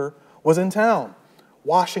leader was in town.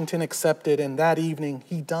 Washington accepted, and that evening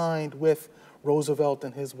he dined with Roosevelt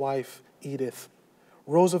and his wife, Edith.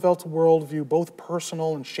 Roosevelt's worldview, both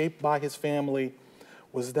personal and shaped by his family,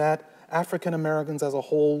 was that African Americans as a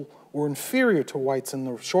whole were inferior to whites in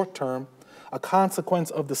the short term, a consequence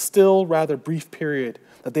of the still rather brief period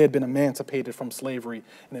that they had been emancipated from slavery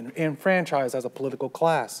and enfranchised as a political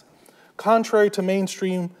class. Contrary to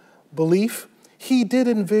mainstream belief, he did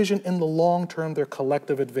envision in the long term their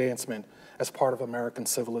collective advancement as part of American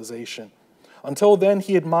civilization. Until then,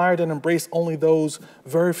 he admired and embraced only those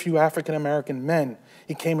very few African American men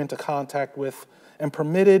he came into contact with and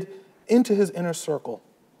permitted into his inner circle.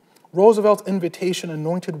 Roosevelt's invitation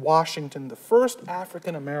anointed Washington the first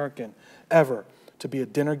African American ever to be a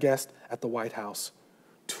dinner guest at the White House.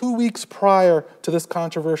 2 weeks prior to this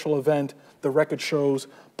controversial event, the record shows,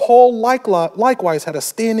 Paul likewise had a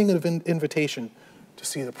standing invitation to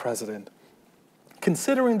see the president.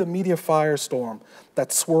 Considering the media firestorm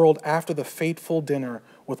that swirled after the fateful dinner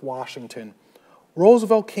with Washington,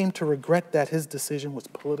 Roosevelt came to regret that his decision was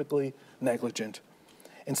politically negligent.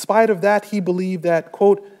 In spite of that, he believed that,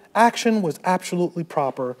 quote, action was absolutely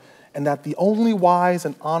proper and that the only wise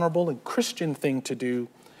and honorable and Christian thing to do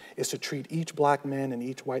is to treat each black man and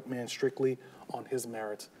each white man strictly on his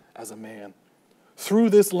merits as a man. Through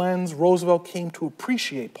this lens, Roosevelt came to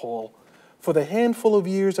appreciate Paul. For the handful of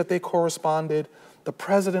years that they corresponded, the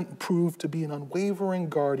president proved to be an unwavering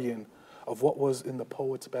guardian of what was in the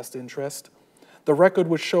poet's best interest. The record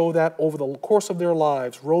would show that over the course of their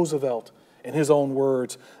lives, Roosevelt, in his own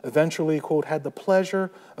words, eventually, quote, had the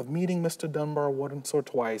pleasure of meeting Mr. Dunbar once or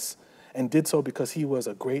twice, and did so because he was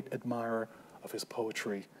a great admirer of his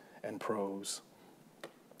poetry and prose.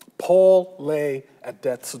 Paul lay at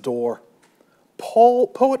death's door.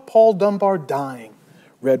 Poet Paul Dunbar dying,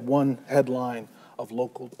 read one headline of a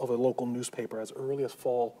local newspaper as early as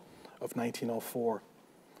fall of 1904.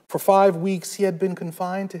 For 5 weeks, he had been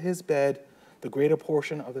confined to his bed the greater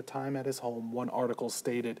portion of the time at his home, one article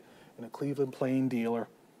stated in a Cleveland Plain Dealer.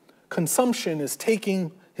 Consumption is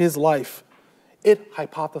taking his life, it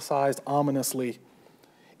hypothesized ominously.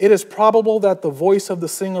 It is probable that the voice of the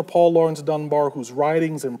singer Paul Laurence Dunbar, whose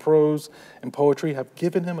writings in prose and poetry have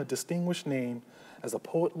given him a distinguished name as a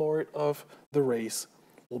poet laureate of the race,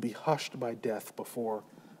 will be hushed by death before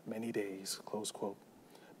many days, close quote.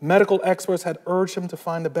 Medical experts had urged him to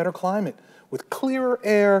find a better climate with clearer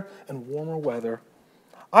air and warmer weather.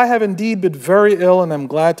 I have indeed been very ill and am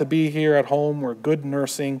glad to be here at home where good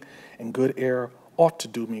nursing and good air ought to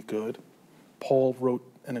do me good, Paul wrote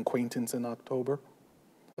an acquaintance in October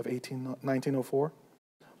of 1904.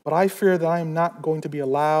 But I fear that I am not going to be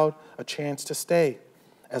allowed a chance to stay,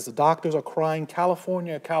 as the doctors are crying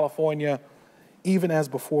California, California, even as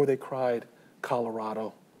before they cried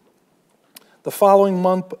Colorado. The following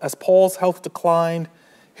month, as Paul's health declined,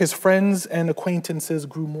 his friends and acquaintances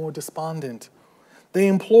grew more despondent. They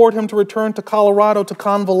implored him to return to Colorado to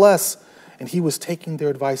convalesce, and he was taking their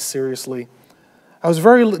advice seriously. I was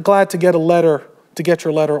very glad to get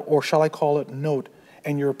your letter, or shall I call it note,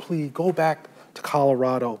 and your plea, go back to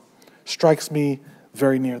Colorado, strikes me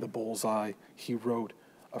very near the bullseye, he wrote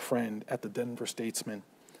a friend at the Denver Statesman.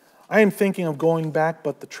 I am thinking of going back,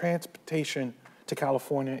 but the transportation to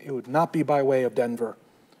California, it would not be by way of Denver.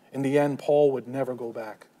 In the end, Paul would never go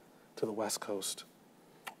back to the West Coast.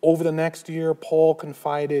 Over the next year, Paul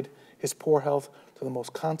confided his poor health to the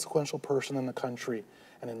most consequential person in the country,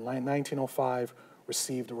 and in 1905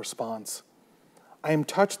 received a response. I am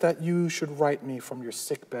touched that you should write me from your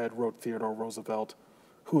sickbed, wrote Theodore Roosevelt,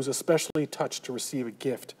 who was especially touched to receive a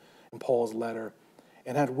gift in Paul's letter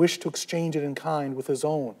and had wished to exchange it in kind with his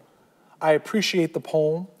own. I appreciate the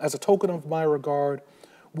poem. As a token of my regard,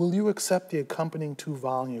 will you accept the accompanying 2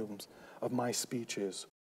 volumes of my speeches?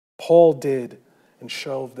 Paul did, and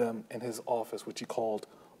shelved them in his office, which he called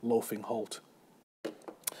Loafing Holt.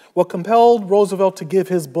 What compelled Roosevelt to give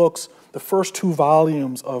his books the first 2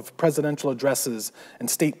 volumes of presidential addresses and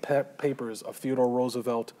state papers of Theodore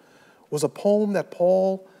Roosevelt was a poem that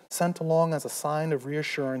Paul sent along as a sign of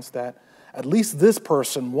reassurance that at least this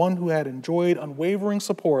person, one who had enjoyed unwavering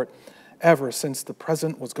support ever since the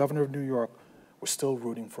president was governor of New York, was still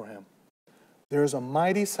rooting for him. There's a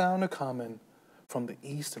mighty sound a-comin' from the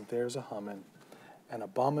east, and there's a hummin', and a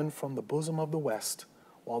bummin' from the bosom of the west,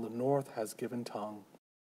 while the north has given tongue,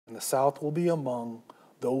 and the south will be among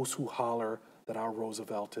those who holler that our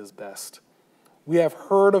Roosevelt is best. We have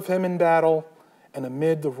heard of him in battle, and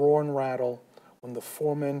amid the roar and rattle, when the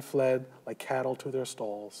foemen fled like cattle to their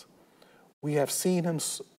stalls. We have seen him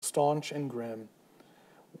staunch and grim,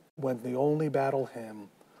 when the only battle hymn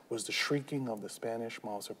was the shrieking of the Spanish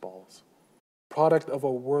Mauser balls. Product of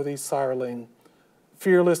a worthy sireling,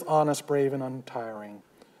 fearless, honest, brave, and untiring,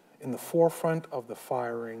 in the forefront of the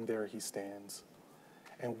firing there he stands.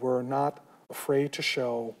 And we're not afraid to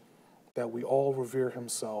show that we all revere him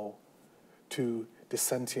so to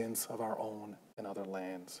descendants of our own and other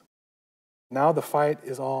lands. Now the fight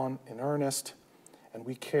is on in earnest, and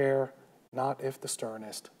we care not if the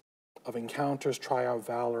sternest of encounters try our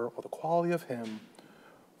valor or the quality of him,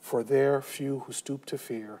 for there few who stoop to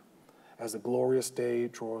fear as the glorious day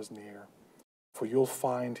draws near, for you'll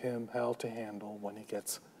find him hell to handle when he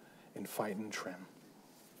gets in fightin' trim.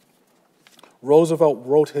 Roosevelt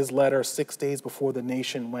wrote his letter 6 days before the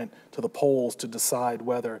nation went to the polls to decide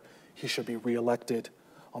whether he should be reelected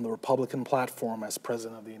on the Republican platform as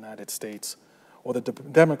President of the United States, or the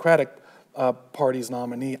Democratic Party's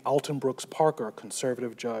nominee, Alton Brooks Parker, a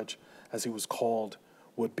conservative judge, as he was called,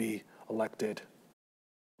 would be elected.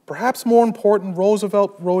 Perhaps more important,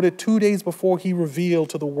 Roosevelt wrote it 2 days before he revealed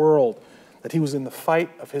to the world that he was in the fight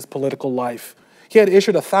of his political life. He had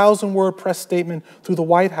issued a 1,000-word press statement through the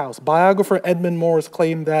White House. Biographer Edmund Morris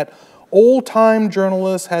claimed that old-time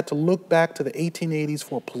journalists had to look back to the 1880s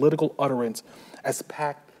for political utterance as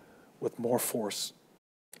packed with more force.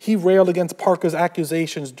 He railed against Parker's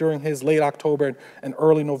accusations during his late October and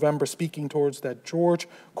early November speaking towards that George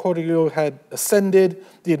Cortelyou had ascended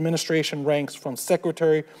the administration ranks from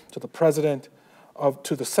secretary to the president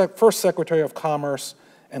to the first secretary of Commerce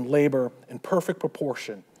and Labor in perfect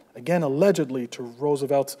proportion, again allegedly to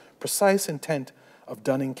Roosevelt's precise intent of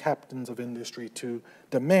dunning captains of industry to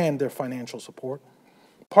demand their financial support.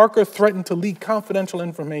 Parker threatened to leak confidential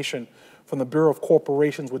information from the Bureau of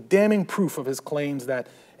Corporations with damning proof of his claims that,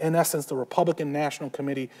 in essence, the Republican National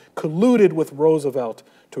Committee colluded with Roosevelt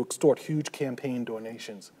to extort huge campaign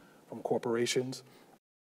donations from corporations.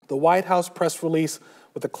 The White House press release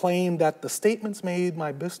with the claim that the statements made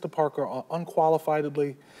by Mr. Parker are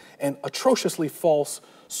unqualifiedly and atrociously false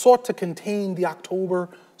sought to contain the October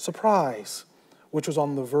surprise, which was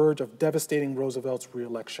on the verge of devastating Roosevelt's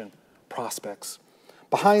re-election prospects.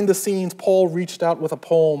 Behind the scenes, Paul reached out with a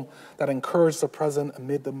poem that encouraged the president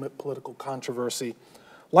amid the political controversy.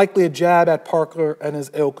 likely a jab at Parker and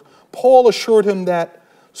his ilk, Paul assured him that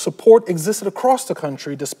support existed across the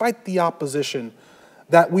country despite the opposition,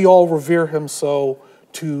 that we all revere him so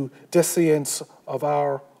to descendants of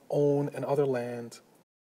our own and other lands.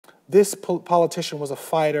 This politician was a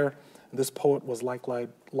fighter, and this poet was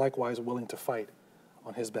likewise willing to fight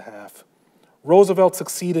on his behalf. Roosevelt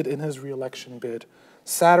succeeded in his re-election bid.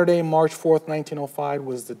 Saturday, March 4th, 1905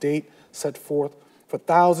 was the date set forth for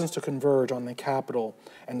thousands to converge on the Capitol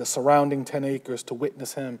and the surrounding 10 acres to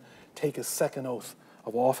witness him take his second oath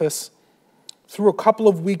of office. Though a couple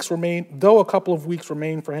of weeks remained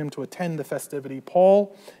for him to attend the festivity,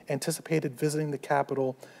 Paul anticipated visiting the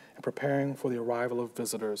Capitol and preparing for the arrival of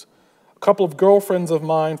visitors. A couple of girlfriends of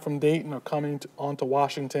mine from Dayton are coming on to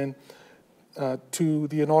Washington to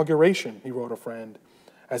the inauguration, he wrote a friend,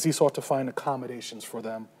 as he sought to find accommodations for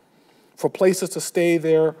them. For places to stay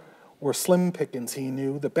there were slim pickings, he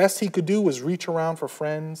knew. The best he could do was reach around for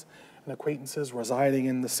friends and acquaintances residing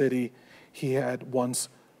in the city he had once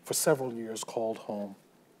for several years called home.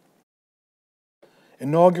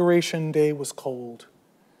 Inauguration day was cold.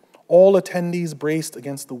 All attendees braced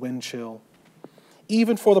against the wind chill.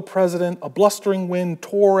 Even for the president, a blustering wind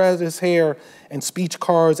tore at his hair and speech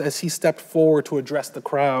cards as he stepped forward to address the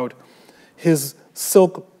crowd, his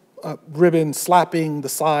silk ribbon slapping the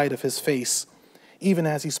side of his face, even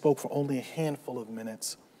as he spoke for only a handful of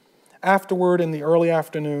minutes. Afterward, in the early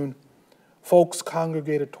afternoon, folks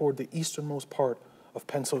congregated toward the easternmost part of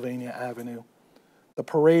Pennsylvania Avenue. The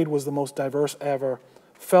parade was the most diverse ever.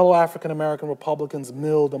 Fellow African-American Republicans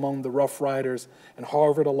milled among the Rough Riders and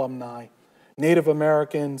Harvard alumni, Native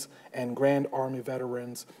Americans and Grand Army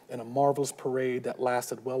veterans in a marvelous parade that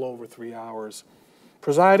lasted well over 3 hours.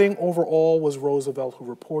 Presiding over all was Roosevelt,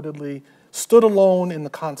 who reportedly stood alone in the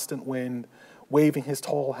constant wind, waving his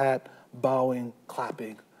tall hat, bowing,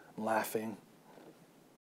 clapping, laughing.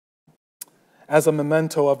 As a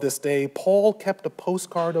memento of this day, Paul kept a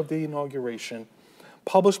postcard of the inauguration,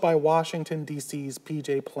 published by Washington, D.C.'s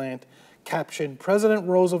P.J. Plant, captioned, "President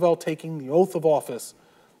Roosevelt taking the oath of office."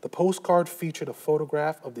 The postcard featured a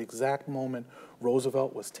photograph of the exact moment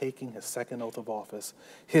Roosevelt was taking his second oath of office,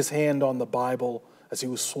 his hand on the Bible as he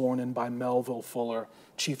was sworn in by Melville Fuller,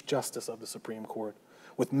 Chief Justice of the Supreme Court,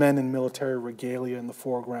 with men in military regalia in the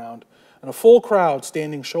foreground and a full crowd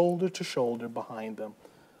standing shoulder to shoulder behind them.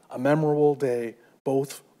 A memorable day,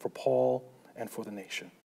 both for Paul and for the nation.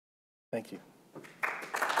 Thank you.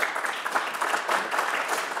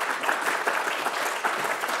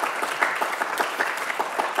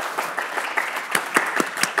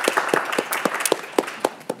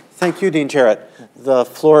 Thank you, Dean Jarrett. The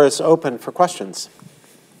floor is open for questions.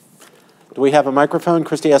 Do we have a microphone?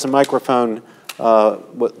 Christy has a microphone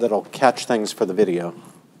that'll catch things for the video.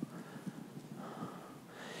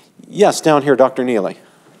 Yes, down here, Dr. Neely.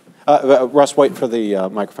 Russ, wait for the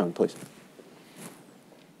microphone, please.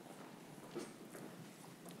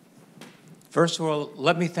 First of all,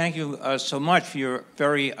 let me thank you so much for your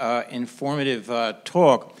very informative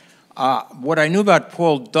talk. What I knew about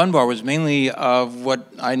Paul Dunbar was mainly what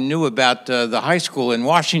I knew about the high school in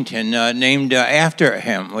Washington named after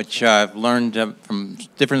him, which I've learned from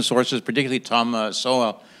different sources, particularly Tom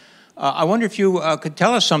Sowell. I wonder if you could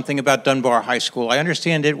tell us something about Dunbar High School. I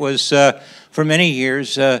understand it was, for many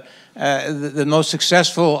years, the most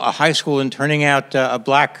successful high school in turning out a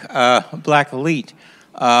black elite.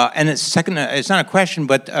 And it's not a question,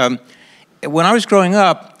 but when I was growing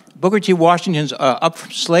up, Booker T. Washington's Up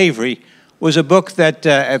From Slavery was a book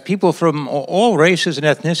that people from all races and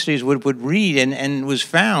ethnicities would read, and was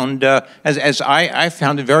found, as I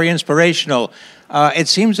found it, very inspirational. It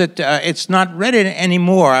seems that it's not read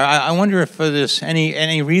anymore. I wonder if there's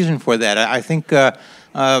any reason for that. I think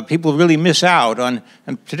people really miss out on,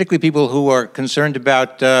 and particularly people who are concerned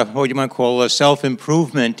about what you might call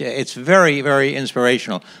self-improvement. It's very, very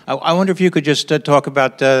inspirational. I wonder if you could just talk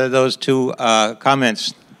about those two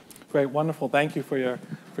comments. Great, wonderful. Thank you for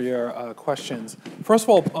your questions. First of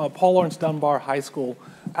all, Paul Laurence Dunbar High School,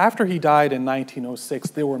 after he died in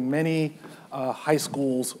 1906, there were many high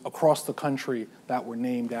schools across the country that were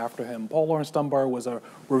named after him. Paul Laurence Dunbar was a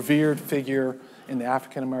revered figure in the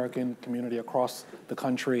African-American community across the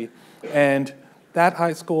country. And that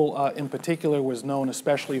high school in particular was known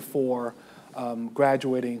especially for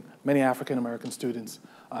graduating many African-American students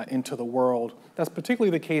into the world. That's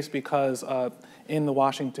particularly the case because in the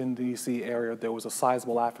Washington, D.C. area, there was a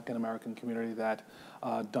sizable African-American community that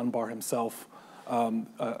Dunbar himself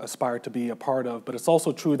aspired to be a part of. But it's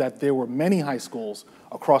also true that there were many high schools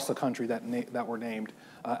across the country that were named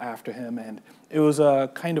after him. And it was a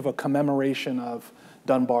kind of a commemoration of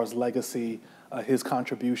Dunbar's legacy his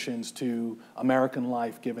contributions to American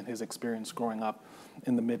life, given his experience growing up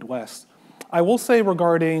in the Midwest. I will say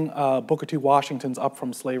regarding Booker T. Washington's Up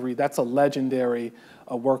From Slavery, that's a legendary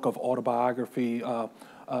work of autobiography.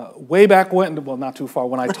 Way back when, well, not too far,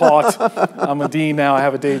 when I taught, I'm a dean now, I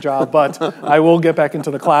have a day job, but I will get back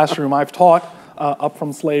into the classroom. I've taught Up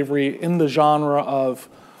From Slavery in the genre of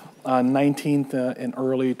 19th and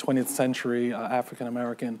early 20th century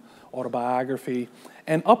African-American autobiography.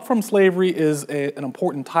 And Up From Slavery is an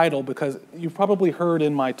important title because you've probably heard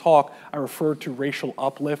in my talk, I referred to racial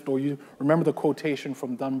uplift, or you remember the quotation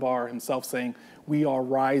from Dunbar himself saying, "We are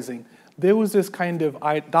rising." There was this kind of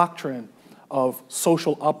doctrine of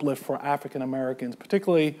social uplift for African Americans,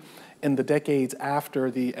 particularly in the decades after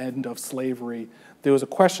the end of slavery. There was a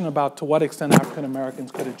question about to what extent African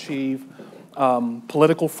Americans could achieve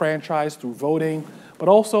political franchise through voting, but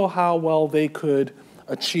also how well they could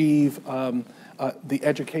achieve the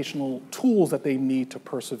educational tools that they need to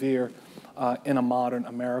persevere in a modern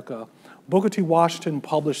America. Booker T. Washington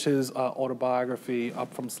published his autobiography,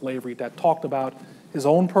 Up From Slavery, that talked about his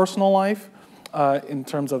own personal life in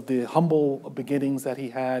terms of the humble beginnings that he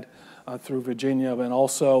had through Virginia, and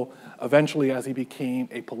also eventually as he became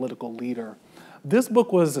a political leader. This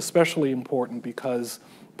book was especially important because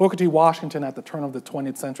Booker T. Washington at the turn of the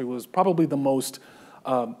 20th century was probably the most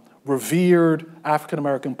revered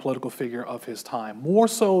African-American political figure of his time, more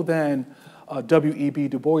so than W.E.B.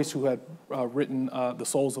 Du Bois, who had written The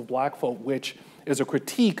Souls of Black Folk, which is a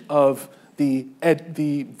critique of the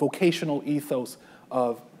vocational ethos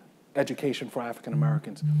of education for African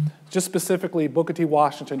Americans. Just specifically, Booker T.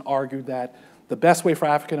 Washington argued that the best way for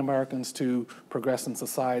African Americans to progress in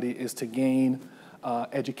society is to gain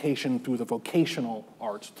education through the vocational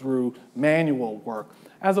arts, through manual work,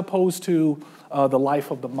 as opposed to the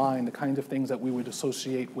life of the mind, the kinds of things that we would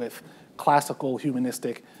associate with classical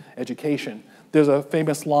humanistic education. There's a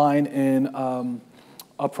famous line in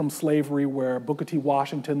Up From Slavery where Booker T.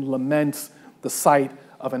 Washington laments the sight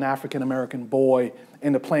of an African-American boy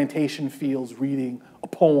in the plantation fields reading a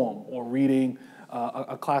poem or reading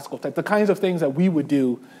a classical text, the kinds of things that we would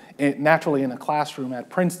do naturally in a classroom at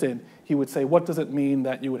Princeton. He would say, what does it mean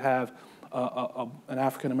that you would have an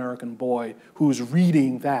African-American boy who's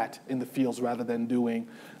reading that in the fields rather than doing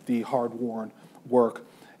the hard-worn work?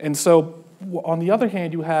 And so, on the other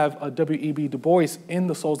hand, you have W.E.B. Du Bois in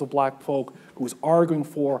The Souls of Black Folk, who was arguing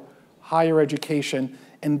for higher education,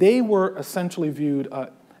 and they were essentially viewed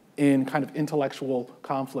in kind of intellectual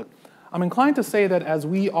conflict. I'm inclined to say that as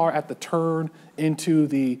we are at the turn into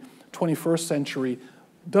the 21st century,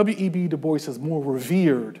 W.E.B. Du Bois is more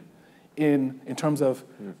revered in terms of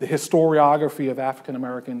the historiography of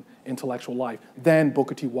African-American intellectual life than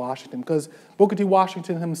Booker T. Washington, because Booker T.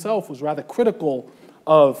 Washington himself was rather critical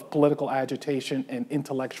of political agitation and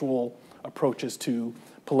intellectual approaches to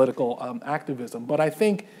political activism. But I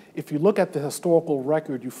think if you look at the historical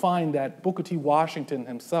record, you find that Booker T. Washington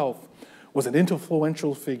himself was an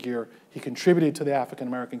influential figure. He contributed to the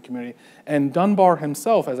African-American community. And Dunbar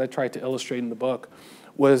himself, as I tried to illustrate in the book,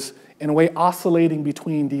 was in a way oscillating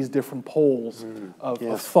between these different poles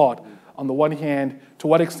of thought. On the one hand, to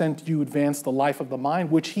what extent you advance the life of the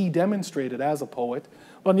mind, which he demonstrated as a poet.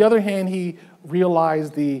 But on the other hand, he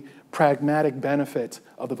realized the pragmatic benefit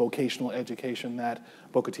of the vocational education that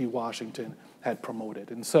Booker T. Washington had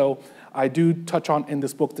promoted. And so I do touch on in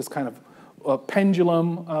this book this kind of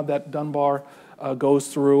pendulum that Dunbar goes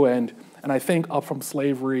through, and I think Up From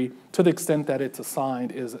Slavery, to the extent that it's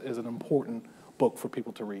assigned, is an important book for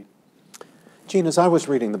people to read. Gene, as I was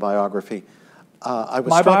reading the biography, I was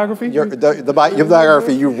My struck, biography? Your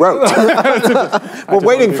biography you wrote. We're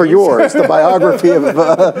waiting for yours, the biography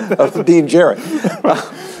of Dean Jarrett.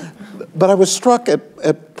 But I was struck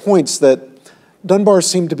at points that Dunbar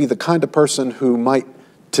seemed to be the kind of person who might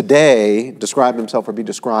today describe himself or be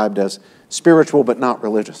described as spiritual but not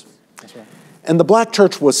religious. That's right. And the black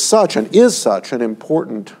church was such and is such an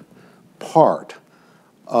important part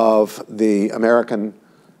of the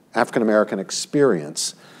African-American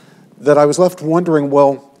experience that I was left wondering,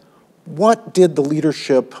 well, what did the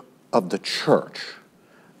leadership of the church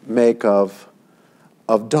make of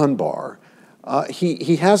Dunbar?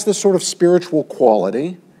 He has this sort of spiritual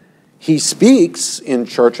quality. He speaks in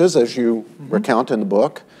churches, as you recount in the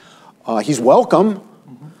book. He's welcome,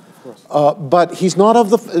 but he's not of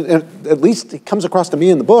the, at least it comes across to me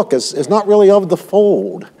in the book, as not really of the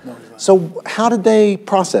fold. No, so how did they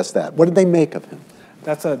process that? What did they make of him?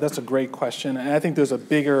 That's a great question, and I think there's a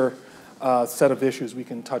bigger set of issues we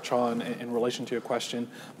can touch on in relation to your question.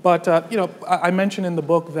 But, I mentioned in the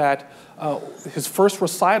book that his first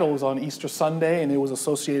recital was on Easter Sunday, and it was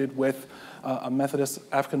associated with a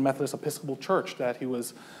African Methodist Episcopal church that he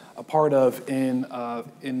was a part of in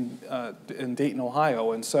Dayton,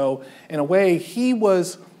 Ohio. And so, in a way, he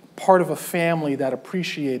was part of a family that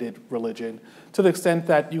appreciated religion to the extent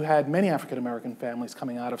that you had many African American families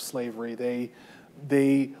coming out of slavery.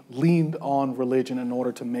 They leaned on religion in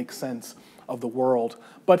order to make sense of the world.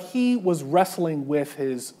 But he was wrestling with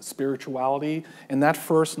his spirituality. In that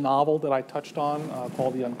first novel that I touched on,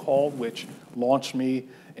 called The Uncalled, which launched me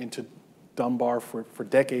into Dunbar for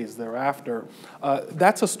decades thereafter,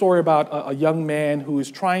 that's a story about a young man who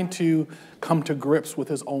is trying to come to grips with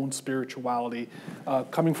his own spirituality,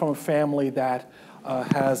 coming from a family that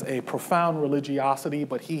has a profound religiosity,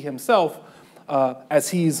 but he himself, as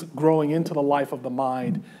he's growing into the life of the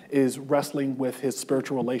mind, is wrestling with his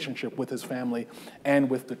spiritual relationship with his family and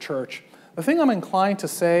with the church. The thing I'm inclined to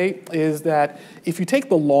say is that if you take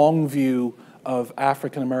the long view of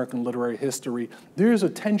African American literary history, there's a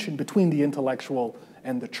tension between the intellectual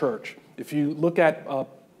and the church. If you look at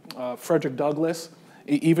Frederick Douglass,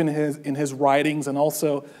 even in his writings, and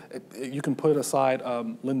also you can put aside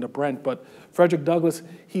Linda Brent, but Frederick Douglass,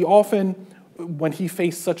 he often, when he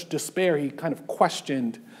faced such despair, he kind of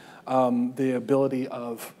questioned the ability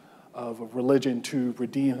of religion to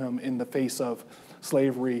redeem him in the face of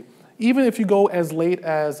slavery. Even if you go as late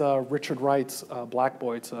as Richard Wright's Black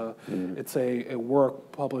Boy, it's a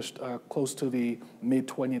work published close to the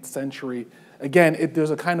mid-20th century. Again, there's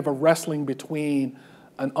a kind of a wrestling between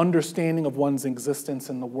an understanding of one's existence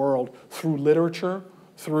in the world through literature,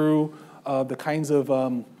 through the kinds of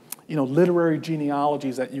literary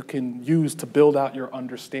genealogies that you can use to build out your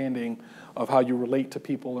understanding of how you relate to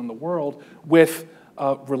people in the world, with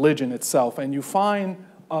religion itself. And you find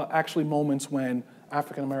actually moments when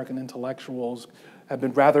African American intellectuals have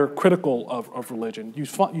been rather critical of religion. You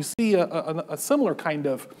see a similar kind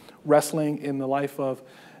of wrestling in the life of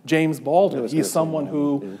James Baldwin. He's someone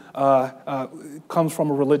who comes from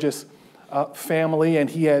a religious family, and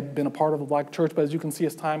he had been a part of the Black church, but as you can see,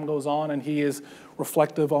 as time goes on, and he is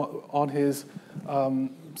reflective on his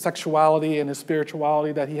sexuality and his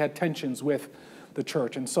spirituality, that he had tensions with the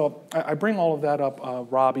church. And so I bring all of that up,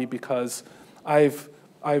 Robbie, because I've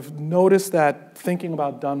noticed that thinking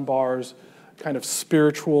about Dunbar's kind of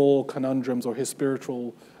spiritual conundrums, or his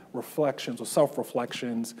spiritual reflections or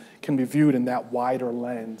self-reflections, can be viewed in that wider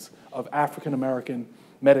lens of African American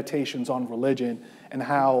meditations on religion, and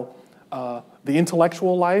how the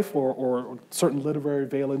intellectual life or certain literary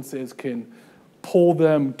valences can pull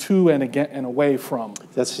them to and again and away from.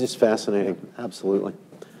 That's just fascinating. Absolutely.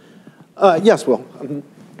 Yes, Will.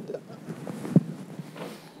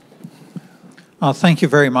 Thank you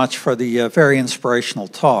very much for the very inspirational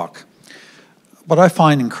talk. What I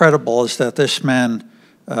find incredible is that this man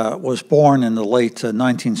was born in the late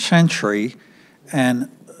 19th century and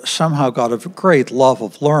somehow got a great love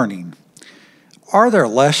of learning. Are there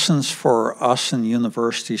lessons for us in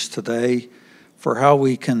universities today for how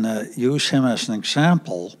we can use him as an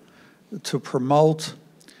example to promote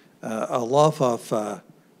a love of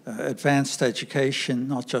advanced education,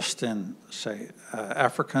 not just in, say,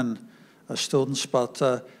 African students, but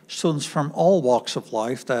students from all walks of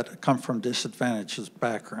life that come from disadvantaged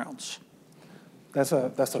backgrounds? That's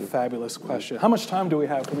a fabulous question. How much time do we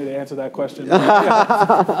have for me to answer that question?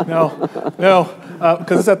 No,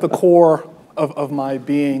 because it's at the core of my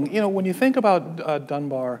being. You know, when you think about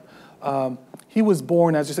Dunbar, he was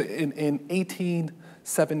born, as you say, in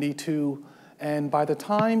 1872, and by the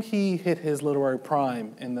time he hit his literary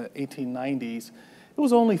prime in the 1890s, it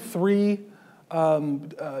was only 3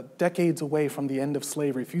 decades away from the end of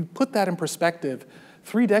slavery. If you put that in perspective,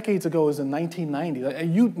 3 decades ago is in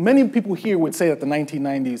 1990. Many people here would say that the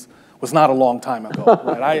 1990s was not a long time ago,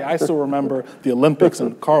 right? I still remember the Olympics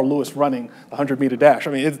and Carl Lewis running the 100-meter dash.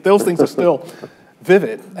 I mean, those things are still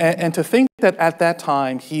vivid. And to think that at that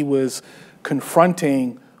time he was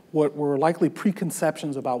confronting what were likely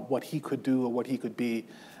preconceptions about what he could do or what he could be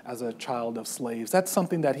as a child of slaves, that's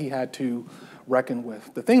something that he had to reckon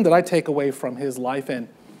with. The thing that I take away from his life, and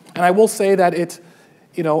I will say that it's,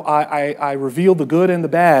 you know, I reveal the good and the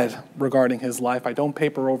bad regarding his life, I don't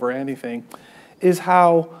paper over anything, is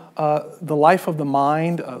how the life of the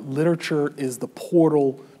mind, literature is the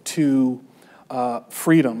portal to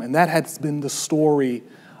freedom. And that has been the story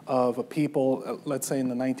of a people, let's say in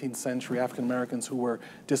the 19th century, African Americans who were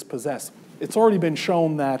dispossessed. It's already been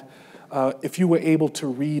shown that if you were able to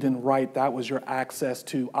read and write, that was your access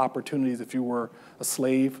to opportunities if you were a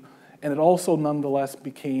slave. And it also nonetheless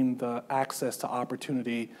became the access to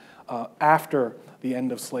opportunity after the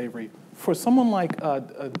end of slavery. For someone like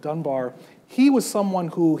Dunbar, he was someone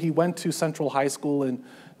who he went to Central High School in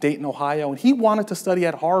Dayton, Ohio, and he wanted to study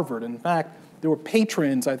at Harvard. In fact, there were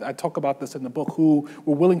patrons, I talk about this in the book, who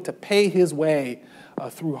were willing to pay his way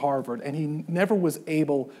through Harvard, and he never was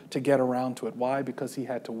able to get around to it. Why? Because he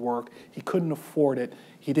had to work. He couldn't afford it.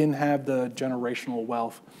 He didn't have the generational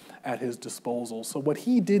wealth at his disposal. So what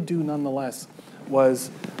he did do nonetheless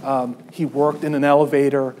was he worked in an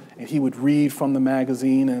elevator, and he would read from the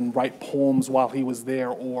magazine and write poems while he was there,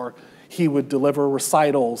 or he would deliver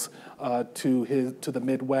recitals to the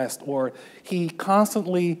Midwest, or he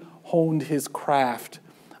constantly honed his craft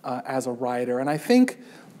as a writer. And I think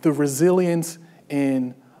the resilience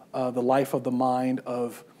in the life of the mind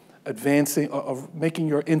of advancing, of making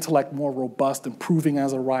your intellect more robust, improving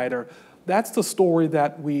as a writer, that's the story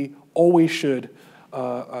that we always should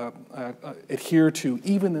adhere to,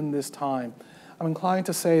 even in this time. I'm inclined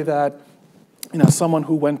to say that, someone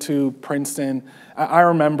who went to Princeton, I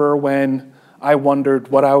remember when I wondered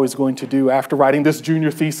what I was going to do after writing this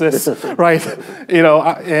junior thesis, right?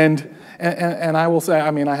 And I will say,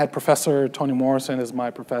 I had Professor Toni Morrison as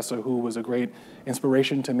my professor, who was a great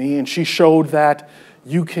inspiration to me, and she showed that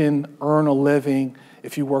you can earn a living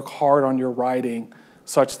if you work hard on your writing,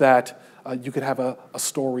 such that you could have a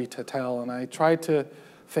story to tell. And I tried to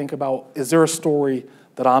think about, is there a story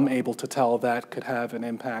that I'm able to tell that could have an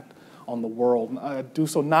impact on the world? And I do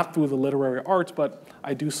so not through the literary arts, but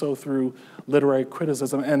I do so through literary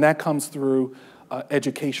criticism, and that comes through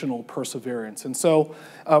educational perseverance. And so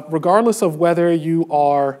regardless of whether you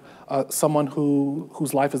are someone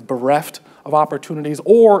whose life is bereft of opportunities,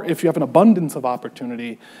 or if you have an abundance of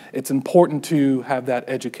opportunity, it's important to have that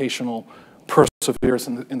educational perseverance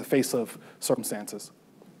in the face of circumstances.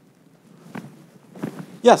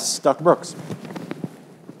 Yes, Dr. Brooks.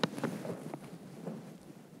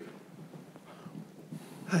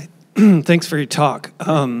 Hi, thanks for your talk.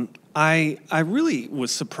 I really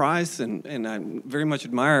was surprised, and I very much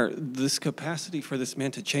admire this capacity for this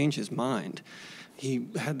man to change his mind. He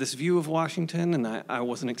had this view of Washington, and I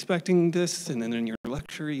wasn't expecting this, and then in your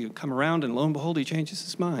lecture you come around, and lo and behold, he changes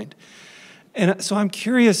his mind. And so I'm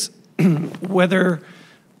curious whether,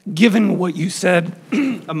 given what you said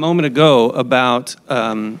a moment ago about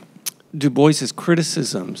Du Bois's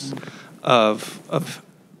criticisms of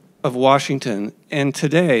Washington, and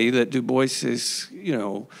today that Du Bois is,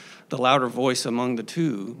 the louder voice among the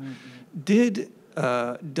two, did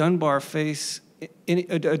Dunbar face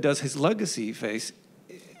does his legacy face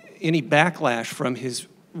any backlash from his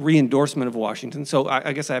re-endorsement of Washington? So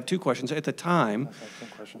I guess I have two questions. At the time,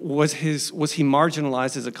 was he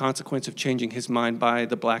marginalized as a consequence of changing his mind by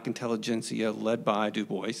the black intelligentsia led by Du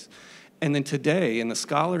Bois? And then today, in the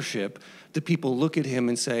scholarship, do people look at him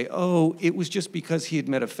and say, oh, it was just because he had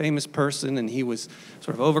met a famous person and he was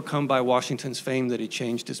sort of overcome by Washington's fame that he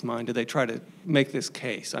changed his mind? Do they try to make this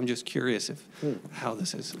case? I'm just curious how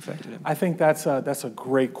this has affected him. I think that's a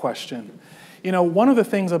great question. One of the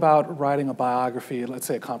things about writing a biography, let's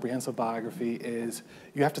say a comprehensive biography, is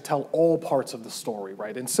you have to tell all parts of the story,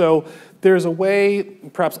 right? And so there's a way,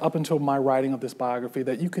 perhaps up until my writing of this biography,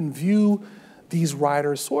 that you can view these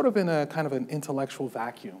writers sort of in a kind of an intellectual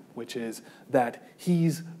vacuum, which is that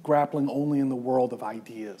he's grappling only in the world of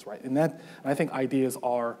ideas, right? And I think ideas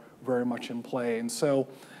are very much in play. And so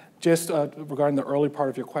just regarding the early part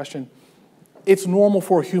of your question, it's normal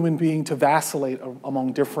for a human being to vacillate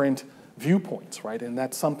among different viewpoints, right? And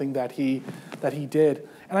that's something that he did.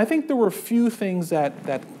 And I think there were a few things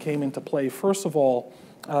that came into play. First of all,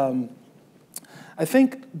 I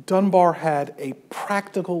think Dunbar had a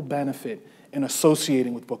practical benefit in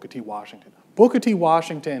associating with Booker T. Washington. Booker T.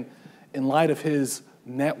 Washington, in light of his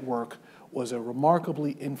network, was a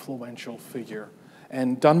remarkably influential figure.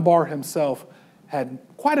 And Dunbar himself had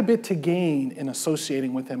quite a bit to gain in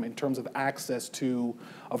associating with him in terms of access to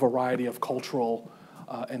a variety of cultural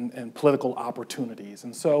and political opportunities.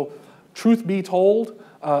 And so, truth be told,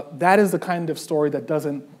 that is the kind of story that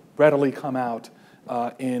doesn't readily come out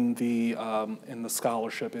in the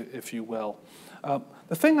scholarship, if you will.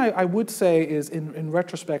 The thing I would say is, in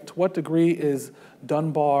retrospect, to what degree is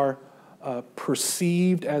Dunbar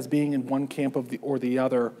perceived as being in one camp or the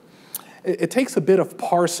other? It takes a bit of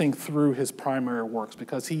parsing through his primary works,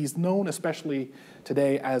 because he's known, especially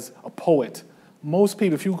today, as a poet. Most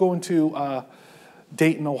people, if you go into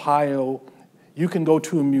Dayton, Ohio, you can go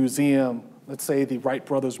to a museum, let's say the Wright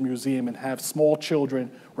Brothers Museum, and have small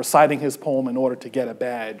children reciting his poem in order to get a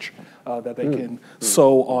badge that they can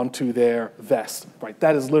sew onto their vest. Right,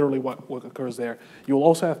 that is literally what occurs there. You'll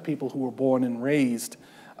also have people who were born and raised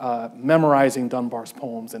memorizing Dunbar's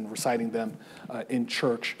poems and reciting them in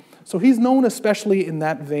church. So he's known especially in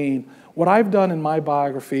that vein. What I've done in my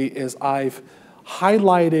biography is I've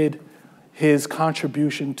highlighted his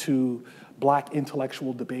contribution to Black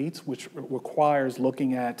intellectual debates, which requires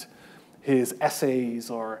looking at his essays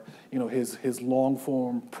or his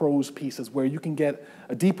long-form prose pieces, where you can get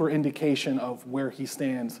a deeper indication of where he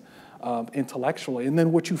stands intellectually. And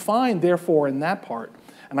then what you find, therefore, in that part,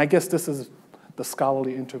 and I guess this is the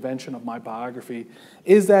scholarly intervention of my biography,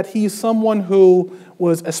 is that he's someone who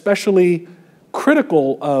was especially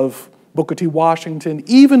critical of Booker T. Washington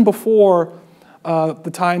even before the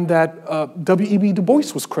time that W.E.B. Du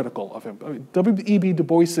Bois was critical of him. W.E.B. Du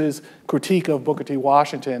Bois's critique of Booker T.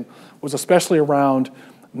 Washington was especially around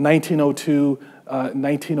 1902,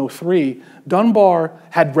 1903. Dunbar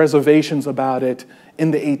had reservations about it in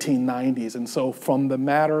the 1890s, and so from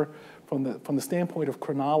the standpoint of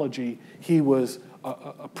chronology, he was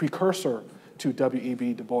a precursor to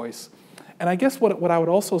W.E.B. Du Bois. And I guess what I would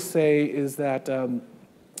also say is that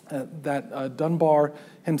Dunbar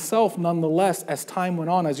himself, nonetheless, as time went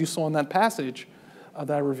on, as you saw in that passage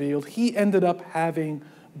that I revealed, he ended up having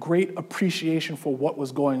great appreciation for what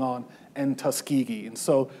was going on in Tuskegee. And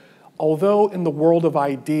so, although in the world of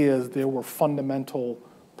ideas there were fundamental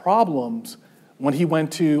problems, when he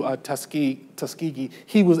went to Tuskegee,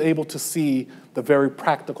 he was able to see the very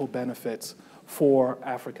practical benefits for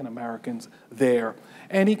African Americans there.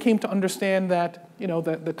 And he came to understand that,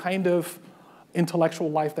 that the kind of intellectual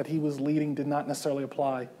life that he was leading did not necessarily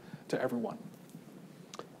apply to everyone.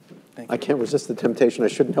 Thank you. I can't resist the temptation. I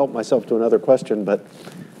shouldn't help myself to another question, but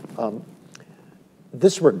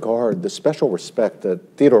this regard, the special respect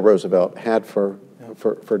that Theodore Roosevelt had for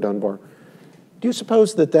Dunbar, do you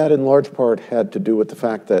suppose that in large part had to do with the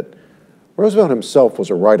fact that Roosevelt himself was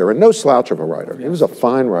a writer, and no slouch of a writer? He was a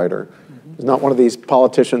fine writer. He's not one of these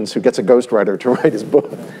politicians who gets a ghostwriter to write his book.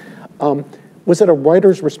 Was it a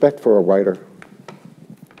writer's respect for a writer?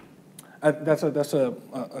 That's a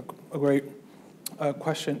great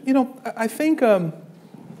question. I think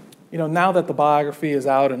now that the biography is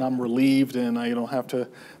out and I'm relieved and I don't have to,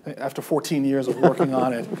 after 14 years of working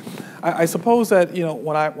on it, I suppose that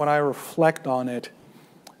when I reflect on it,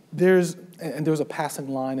 there's a passing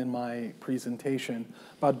line in my presentation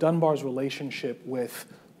about Dunbar's relationship with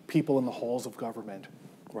people in the halls of government,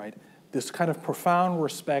 right? This kind of profound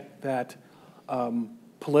respect that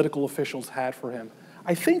political officials had for him.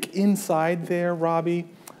 I think inside there, Robbie,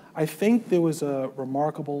 I think there was a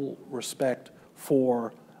remarkable respect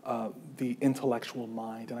for the intellectual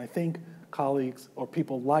mind. And I think colleagues or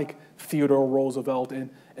people like Theodore Roosevelt and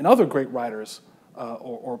other great writers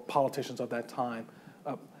or politicians of that time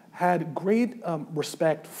had great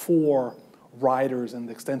respect for writers and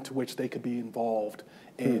the extent to which they could be involved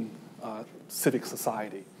in civic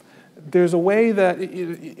society. There's a way that,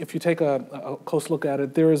 if you take a close look at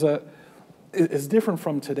it, it's different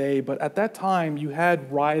from today, but at that time you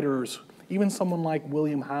had writers, even someone like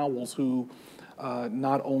William Howells, who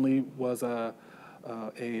not only was a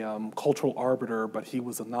cultural arbiter, but he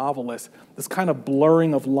was a novelist. This kind of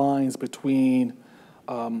blurring of lines between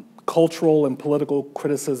cultural and political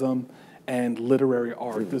criticism and literary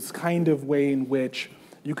art. This kind of way in which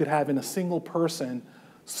you could have in a single person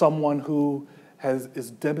someone who is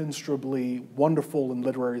demonstrably wonderful in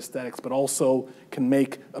literary aesthetics, but also can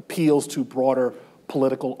make appeals to broader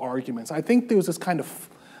political arguments. I think there was this kind of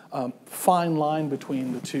fine line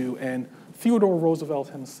between the two, and Theodore Roosevelt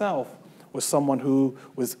himself was someone who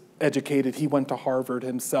was educated. He went to Harvard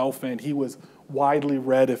himself, and he was widely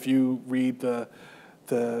read. If you read the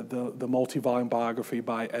multi-volume biography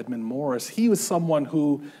by Edmund Morris, he was someone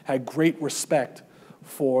who had great respect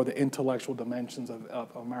for the intellectual dimensions of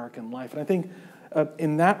American life. And I think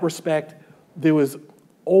in that respect, there was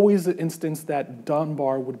always the instance that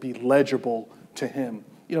Dunbar would be legible to him.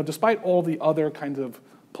 Despite all the other kinds of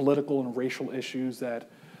political and racial issues that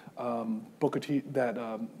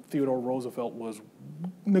Theodore Roosevelt was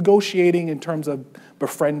negotiating in terms of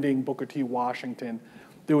befriending Booker T. Washington,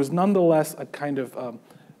 there was nonetheless a kind of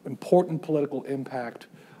important political impact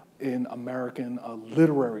in American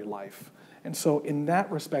literary life. And so in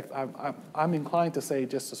that respect, I'm inclined to say,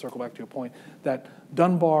 just to circle back to your point, that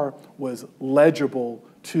Dunbar was legible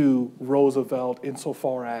to Roosevelt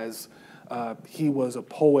insofar as he was a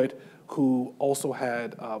poet who also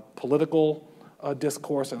had political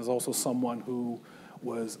discourse and is also someone who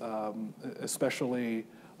was especially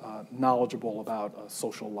knowledgeable about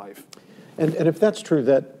social life. And if that's true,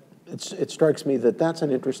 it strikes me that that's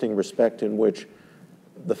an interesting respect in which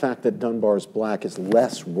the fact that Dunbar's black is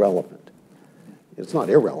less relevant. It's not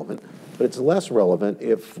irrelevant, but it's less relevant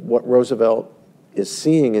if what Roosevelt is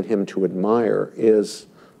seeing in him to admire is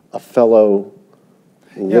a fellow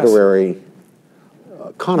literary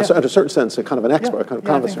connoisseur, in a certain sense, a kind of an expert, a kind of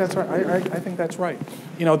connoisseur. I think that's right. I think that's right.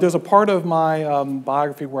 You know, there's a part of my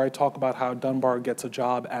biography where I talk about how Dunbar gets a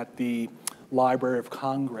job at the Library of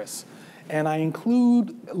Congress. And I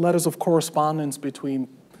include letters of correspondence between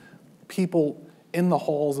people in the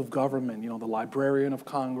halls of government, you know, the Librarian of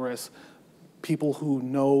Congress, people who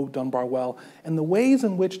know Dunbar well, and the ways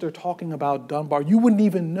in which they're talking about Dunbar, you wouldn't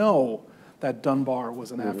even know that Dunbar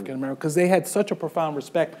was an African American, because they had such a profound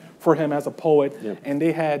respect for him as a poet, and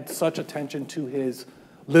they had such attention to his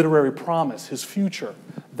literary promise, his future,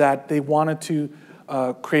 that they wanted to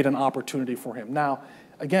create an opportunity for him. Now,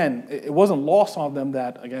 again, it wasn't lost on them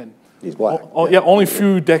that, again, he's black. Only a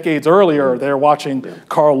few decades earlier, they're watching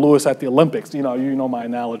Carl Lewis at the Olympics. You know my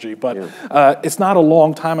analogy, but it's not a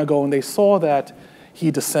long time ago, and they saw that he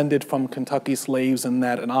descended from Kentucky slaves and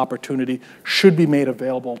that an opportunity should be made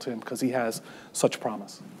available to him because he has such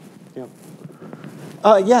promise.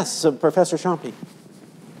 Yes, Professor Champi.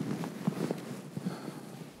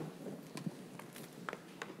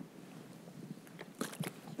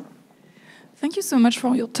 Thank you so much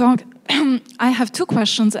for your talk. I have two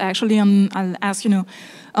questions, actually, and I'll ask,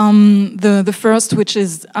 the first, which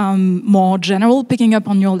is more general, picking up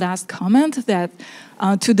on your last comment, that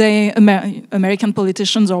today American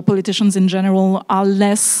politicians or politicians in general are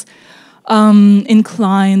less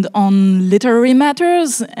inclined on literary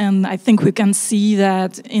matters, and I think we can see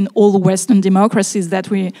that in all Western democracies, that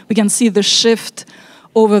we can see the shift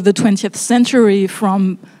over the 20th century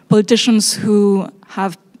from politicians who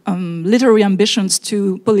have literary ambitions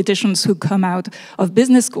to politicians who come out of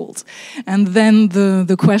business schools. And then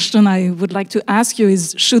the question I would like to ask you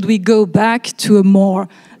is, should we go back to a more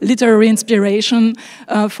literary inspiration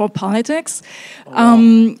for politics?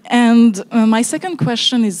 And my second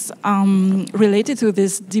question is related to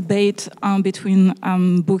this debate between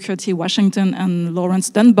Booker T. Washington and Laurence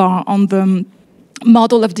Dunbar on the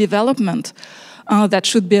model of development that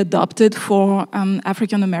should be adopted for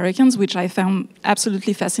African Americans, which I found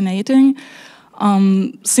absolutely fascinating.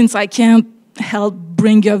 Since I can't help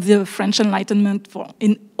bring up the French Enlightenment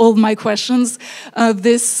in all my questions,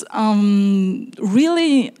 this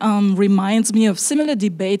really reminds me of similar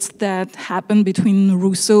debates that happened between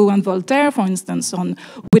Rousseau and Voltaire, for instance, on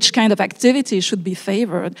which kind of activity should be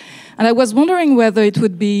favored. And I was wondering whether it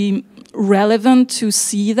would be relevant to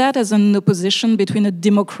see that as an opposition between a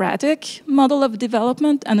democratic model of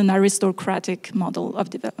development and an aristocratic model of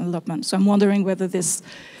development. So I'm wondering whether this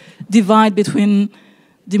divide between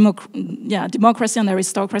democracy and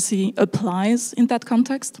aristocracy applies in that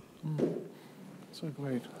context. That's a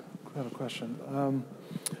great question.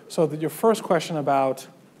 So your first question about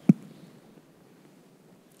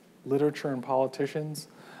literature and politicians,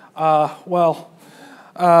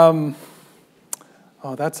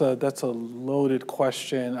 that's a loaded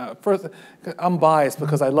question. First, I'm biased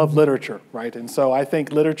because I love literature, right? And so I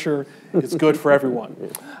think literature is good for everyone.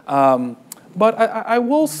 But I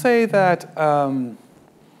will say that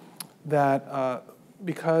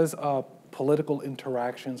because of political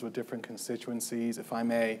interactions with different constituencies, if I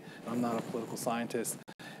may, I'm not a political scientist,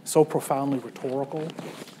 so profoundly rhetorical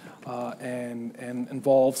and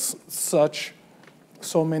involves such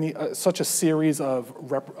a series of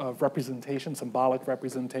representations, symbolic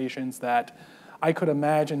representations, that I could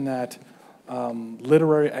imagine that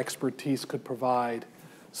literary expertise could provide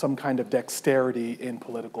some kind of dexterity in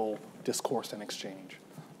political discourse and exchange,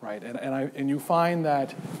 right? And you find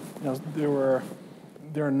that there are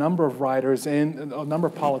a number of writers a number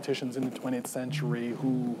of politicians in the 20th century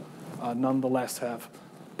who nonetheless have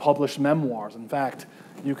published memoirs. In fact,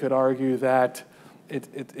 you could argue that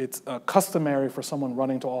it's customary for someone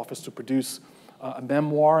running to office to produce a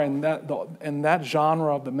memoir, and that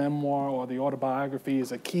genre of the memoir or the autobiography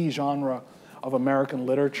is a key genre of American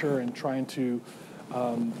literature, and trying to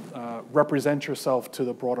represent yourself to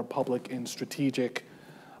the broader public in strategic,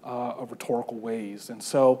 rhetorical ways. And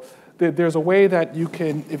so there's a way that you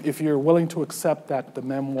can, if you're willing to accept that the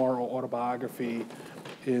memoir or autobiography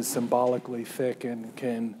is symbolically thick and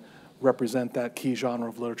can represent that key genre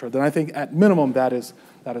of literature, then I think at minimum that is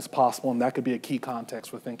possible, and that could be a key context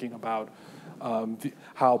for thinking about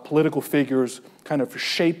how political figures kind of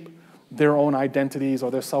shape their own identities or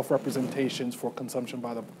their self-representations for consumption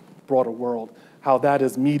by the broader world, how that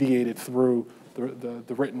is mediated through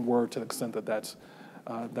the written word to the extent that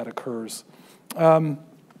that occurs.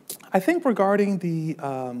 I think regarding the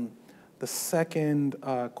second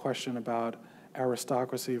question about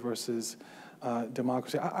aristocracy versus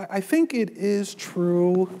democracy, I think it is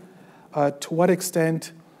true. To what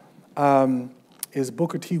extent is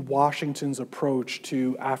Booker T. Washington's approach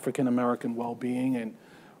to African American well-being and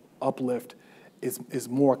uplift is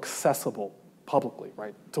more accessible publicly,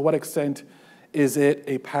 right? To what extent is it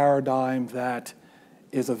a paradigm that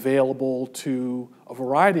is available to a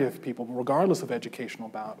variety of people, regardless of educational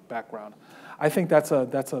background? I think that's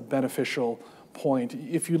a beneficial point.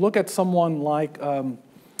 If you look at someone like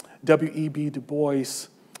W.E.B. Du Bois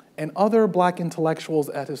and other black intellectuals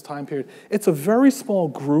at his time period, it's a very small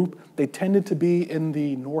group. They tended to be in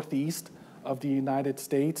the Northeast of the United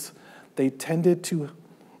States. They tended to,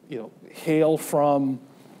 hail from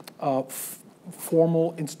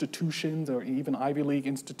formal institutions or even Ivy League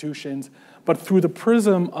institutions, but through the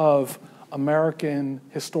prism of American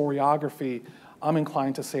historiography, I'm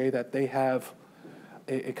inclined to say that they have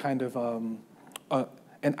a kind of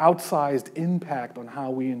an outsized impact on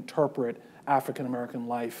how we interpret African American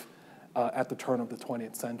life at the turn of the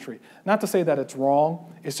 20th century. Not to say that it's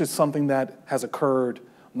wrong, it's just something that has occurred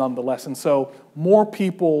nonetheless. And so more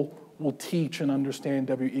people will teach and understand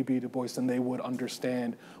W.E.B. Du Bois than they would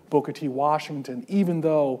understand Booker T. Washington, even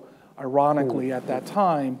though, ironically, at that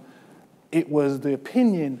time, it was the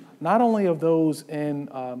opinion not only of those in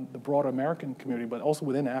the broader American community, but also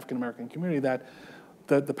within the African American community, that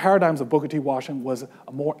the paradigms of Booker T. Washington was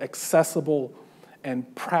a more accessible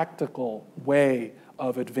and practical way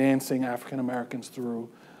of advancing African Americans through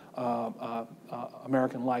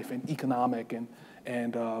American life in economic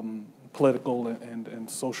and political and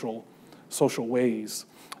social ways.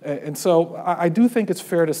 And so I do think it's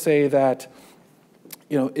fair to say that,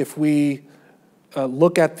 if we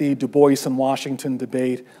look at the Du Bois and Washington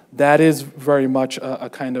debate, that is very much a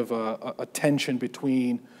kind of a tension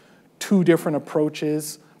between two different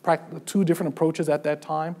approaches at that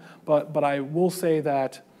time. But I will say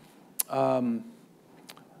that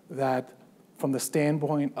that from the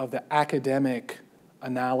standpoint of the academic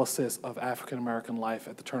analysis of African American life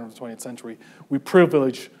at the turn of the 20th century, we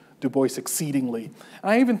privilege Du Bois exceedingly.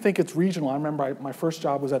 And I even think it's regional. I remember my first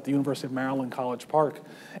job was at the University of Maryland, College Park,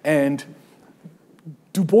 and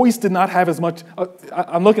Du Bois did not have as much,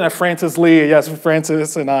 I'm looking at Francis Lee, yes,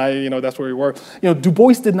 Francis and I, that's where we were. Du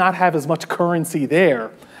Bois did not have as much currency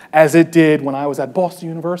there as it did when I was at Boston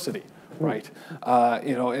University, right?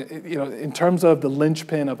 In terms of the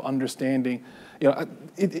linchpin of understanding,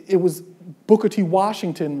 it was, Booker T.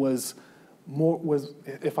 Washington was,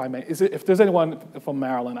 if I may, if there's anyone from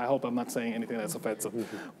Maryland, I hope I'm not saying anything that's offensive,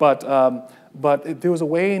 but there was a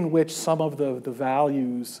way in which some of the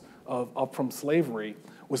values up from slavery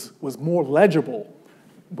was more legible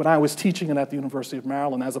when I was teaching it at the University of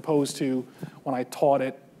Maryland, as opposed to when I taught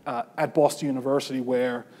it at Boston University,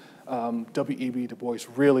 where W.E.B. Du Bois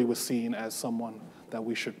really was seen as someone that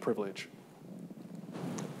we should privilege.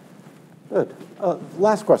 Good.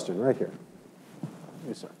 Last question, right here.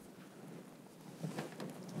 Yes, sir.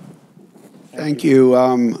 Thank you.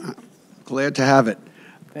 Glad to have it.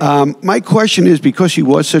 My question is, because he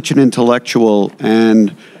was such an intellectual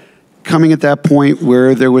and coming at that point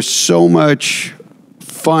where there was so much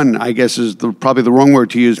fun, I guess is probably the wrong word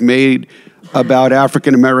to use, made about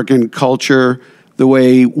African American culture, the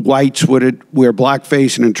way whites would wear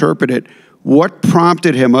blackface and interpret it, what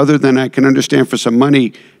prompted him, other than I can understand for some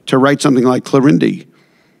money, to write something like Clarindy?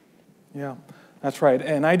 Yeah, that's right.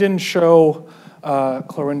 And I didn't show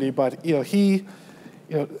Clarindy, but he,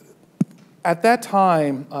 at that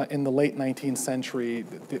time in the late 19th century,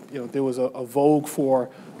 there was a vogue for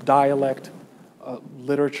dialect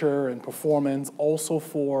literature and performance, also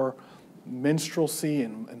for minstrelsy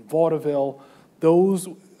and vaudeville, those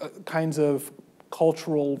kinds of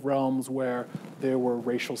cultural realms where there were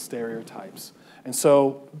racial stereotypes. And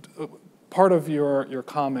so part of your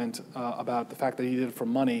comment about the fact that he did it for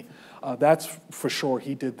money, that's for sure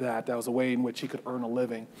he did that. That was a way in which he could earn a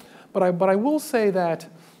living. But I will say that,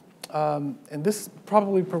 and this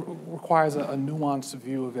probably requires a nuanced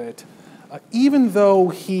view of it, even though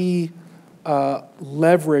he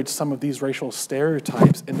leveraged some of these racial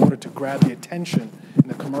stereotypes in order to grab the attention in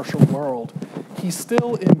the commercial world, he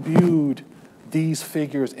still imbued these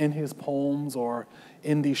figures in his poems or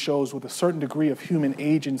in these shows with a certain degree of human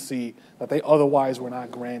agency that they otherwise were not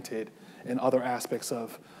granted in other aspects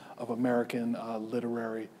of American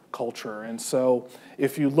literary culture. And so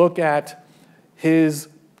if you look at his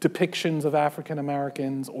depictions of African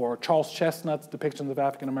Americans or Charles Chestnut's depictions of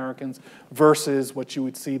African Americans versus what you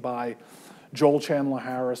would see by Joel Chandler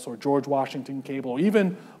Harris or George Washington Cable, or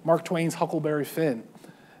even Mark Twain's Huckleberry Finn,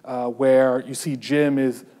 where you see Jim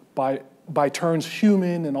is by turns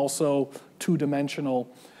human and also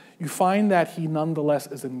two-dimensional, you find that he nonetheless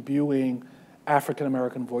is imbuing African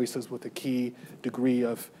American voices with a key degree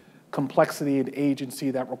of complexity and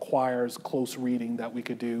agency that requires close reading that we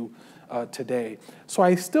could do today. So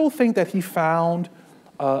I still think that he found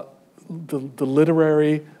the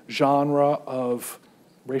literary genre of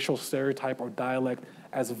racial stereotype or dialect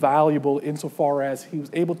as valuable insofar as he was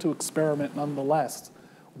able to experiment nonetheless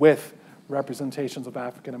with representations of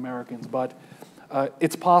African Americans. But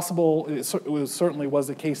it's possible, it certainly was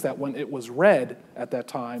the case that when it was read at that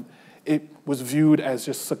time, it was viewed as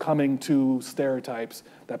just succumbing to stereotypes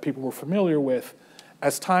that people were familiar with.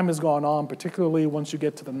 As time has gone on, particularly once you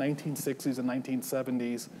get to the 1960s and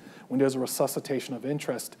 1970s, when there's a resuscitation of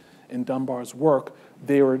interest in Dunbar's work,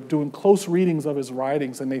 they were doing close readings of his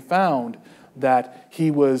writings, and they found that he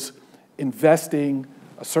was investing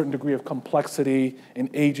a certain degree of complexity and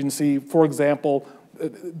agency. For example,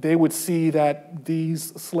 they would see that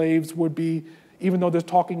these slaves would be, even though they're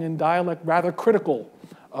talking in dialect, rather critical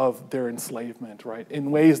of their enslavement, right, in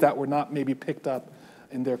ways that were not maybe picked up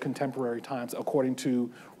in their contemporary times, according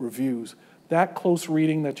to reviews. That close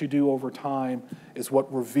reading that you do over time is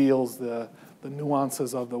what reveals the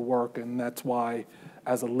nuances of the work, and that's why,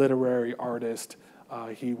 as a literary artist,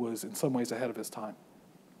 he was in some ways ahead of his time.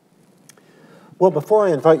 Well, before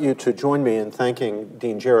I invite you to join me in thanking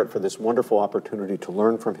Dean Jarrett for this wonderful opportunity to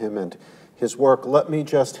learn from him and his work, let me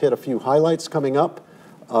just hit a few highlights coming up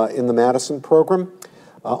in the Madison program.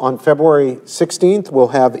 On February 16th, we'll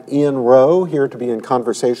have Ian Rowe here to be in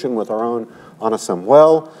conversation with our own Anna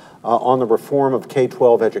Samuel on the reform of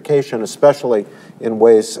K-12 education, especially in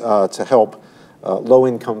ways to help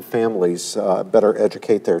low-income families better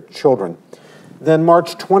educate their children. Then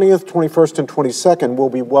March 20th, 21st, and 22nd, we'll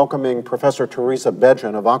be welcoming Professor Teresa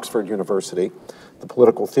Bedgen of Oxford University, the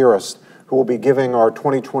political theorist, who will be giving our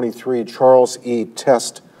 2023 Charles E.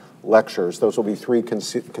 Test lectures. Those will be 3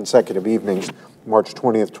 consecutive evenings, March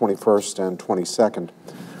 20th, 21st, and 22nd.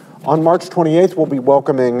 On March 28th, we'll be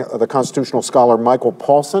welcoming the constitutional scholar Michael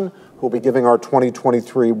Paulson, who will be giving our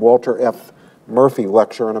 2023 Walter F. Murphy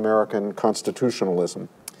Lecture on American Constitutionalism.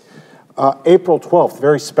 April 12th,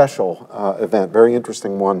 very special event, very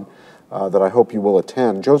interesting one that I hope you will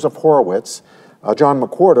attend. Joseph Horowitz, John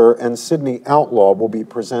McWhorter, and Sidney Outlaw will be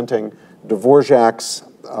presenting Dvorak's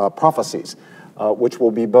Prophecies, which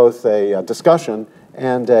will be both a discussion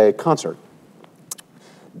and a concert.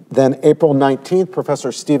 Then April 19th,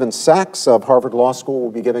 Professor Stephen Sachs of Harvard Law School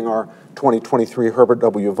will be giving our 2023 Herbert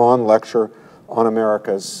W. Vaughan Lecture on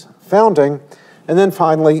America's Founding. And then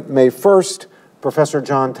finally, May 1st, Professor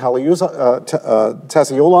John Tasioulas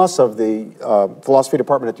of the Philosophy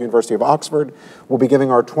Department at the University of Oxford will be giving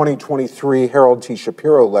our 2023 Harold T.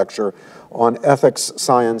 Shapiro Lecture on Ethics,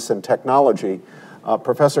 Science, and Technology.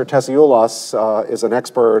 Professor Tasioulas is an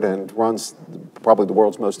expert and runs probably the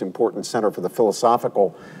world's most important center for the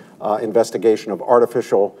philosophical investigation of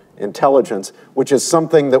artificial intelligence, which is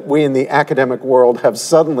something that we in the academic world have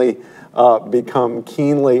suddenly become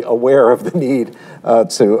keenly aware of the need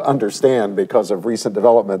to understand because of recent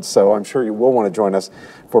developments. So I'm sure you will want to join us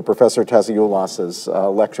for Professor Tasioulas's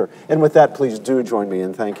lecture. And with that, please do join me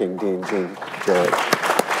in thanking Dean Jean Jarrett.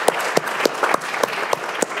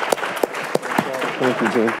 Thank you,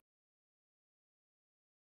 Jean.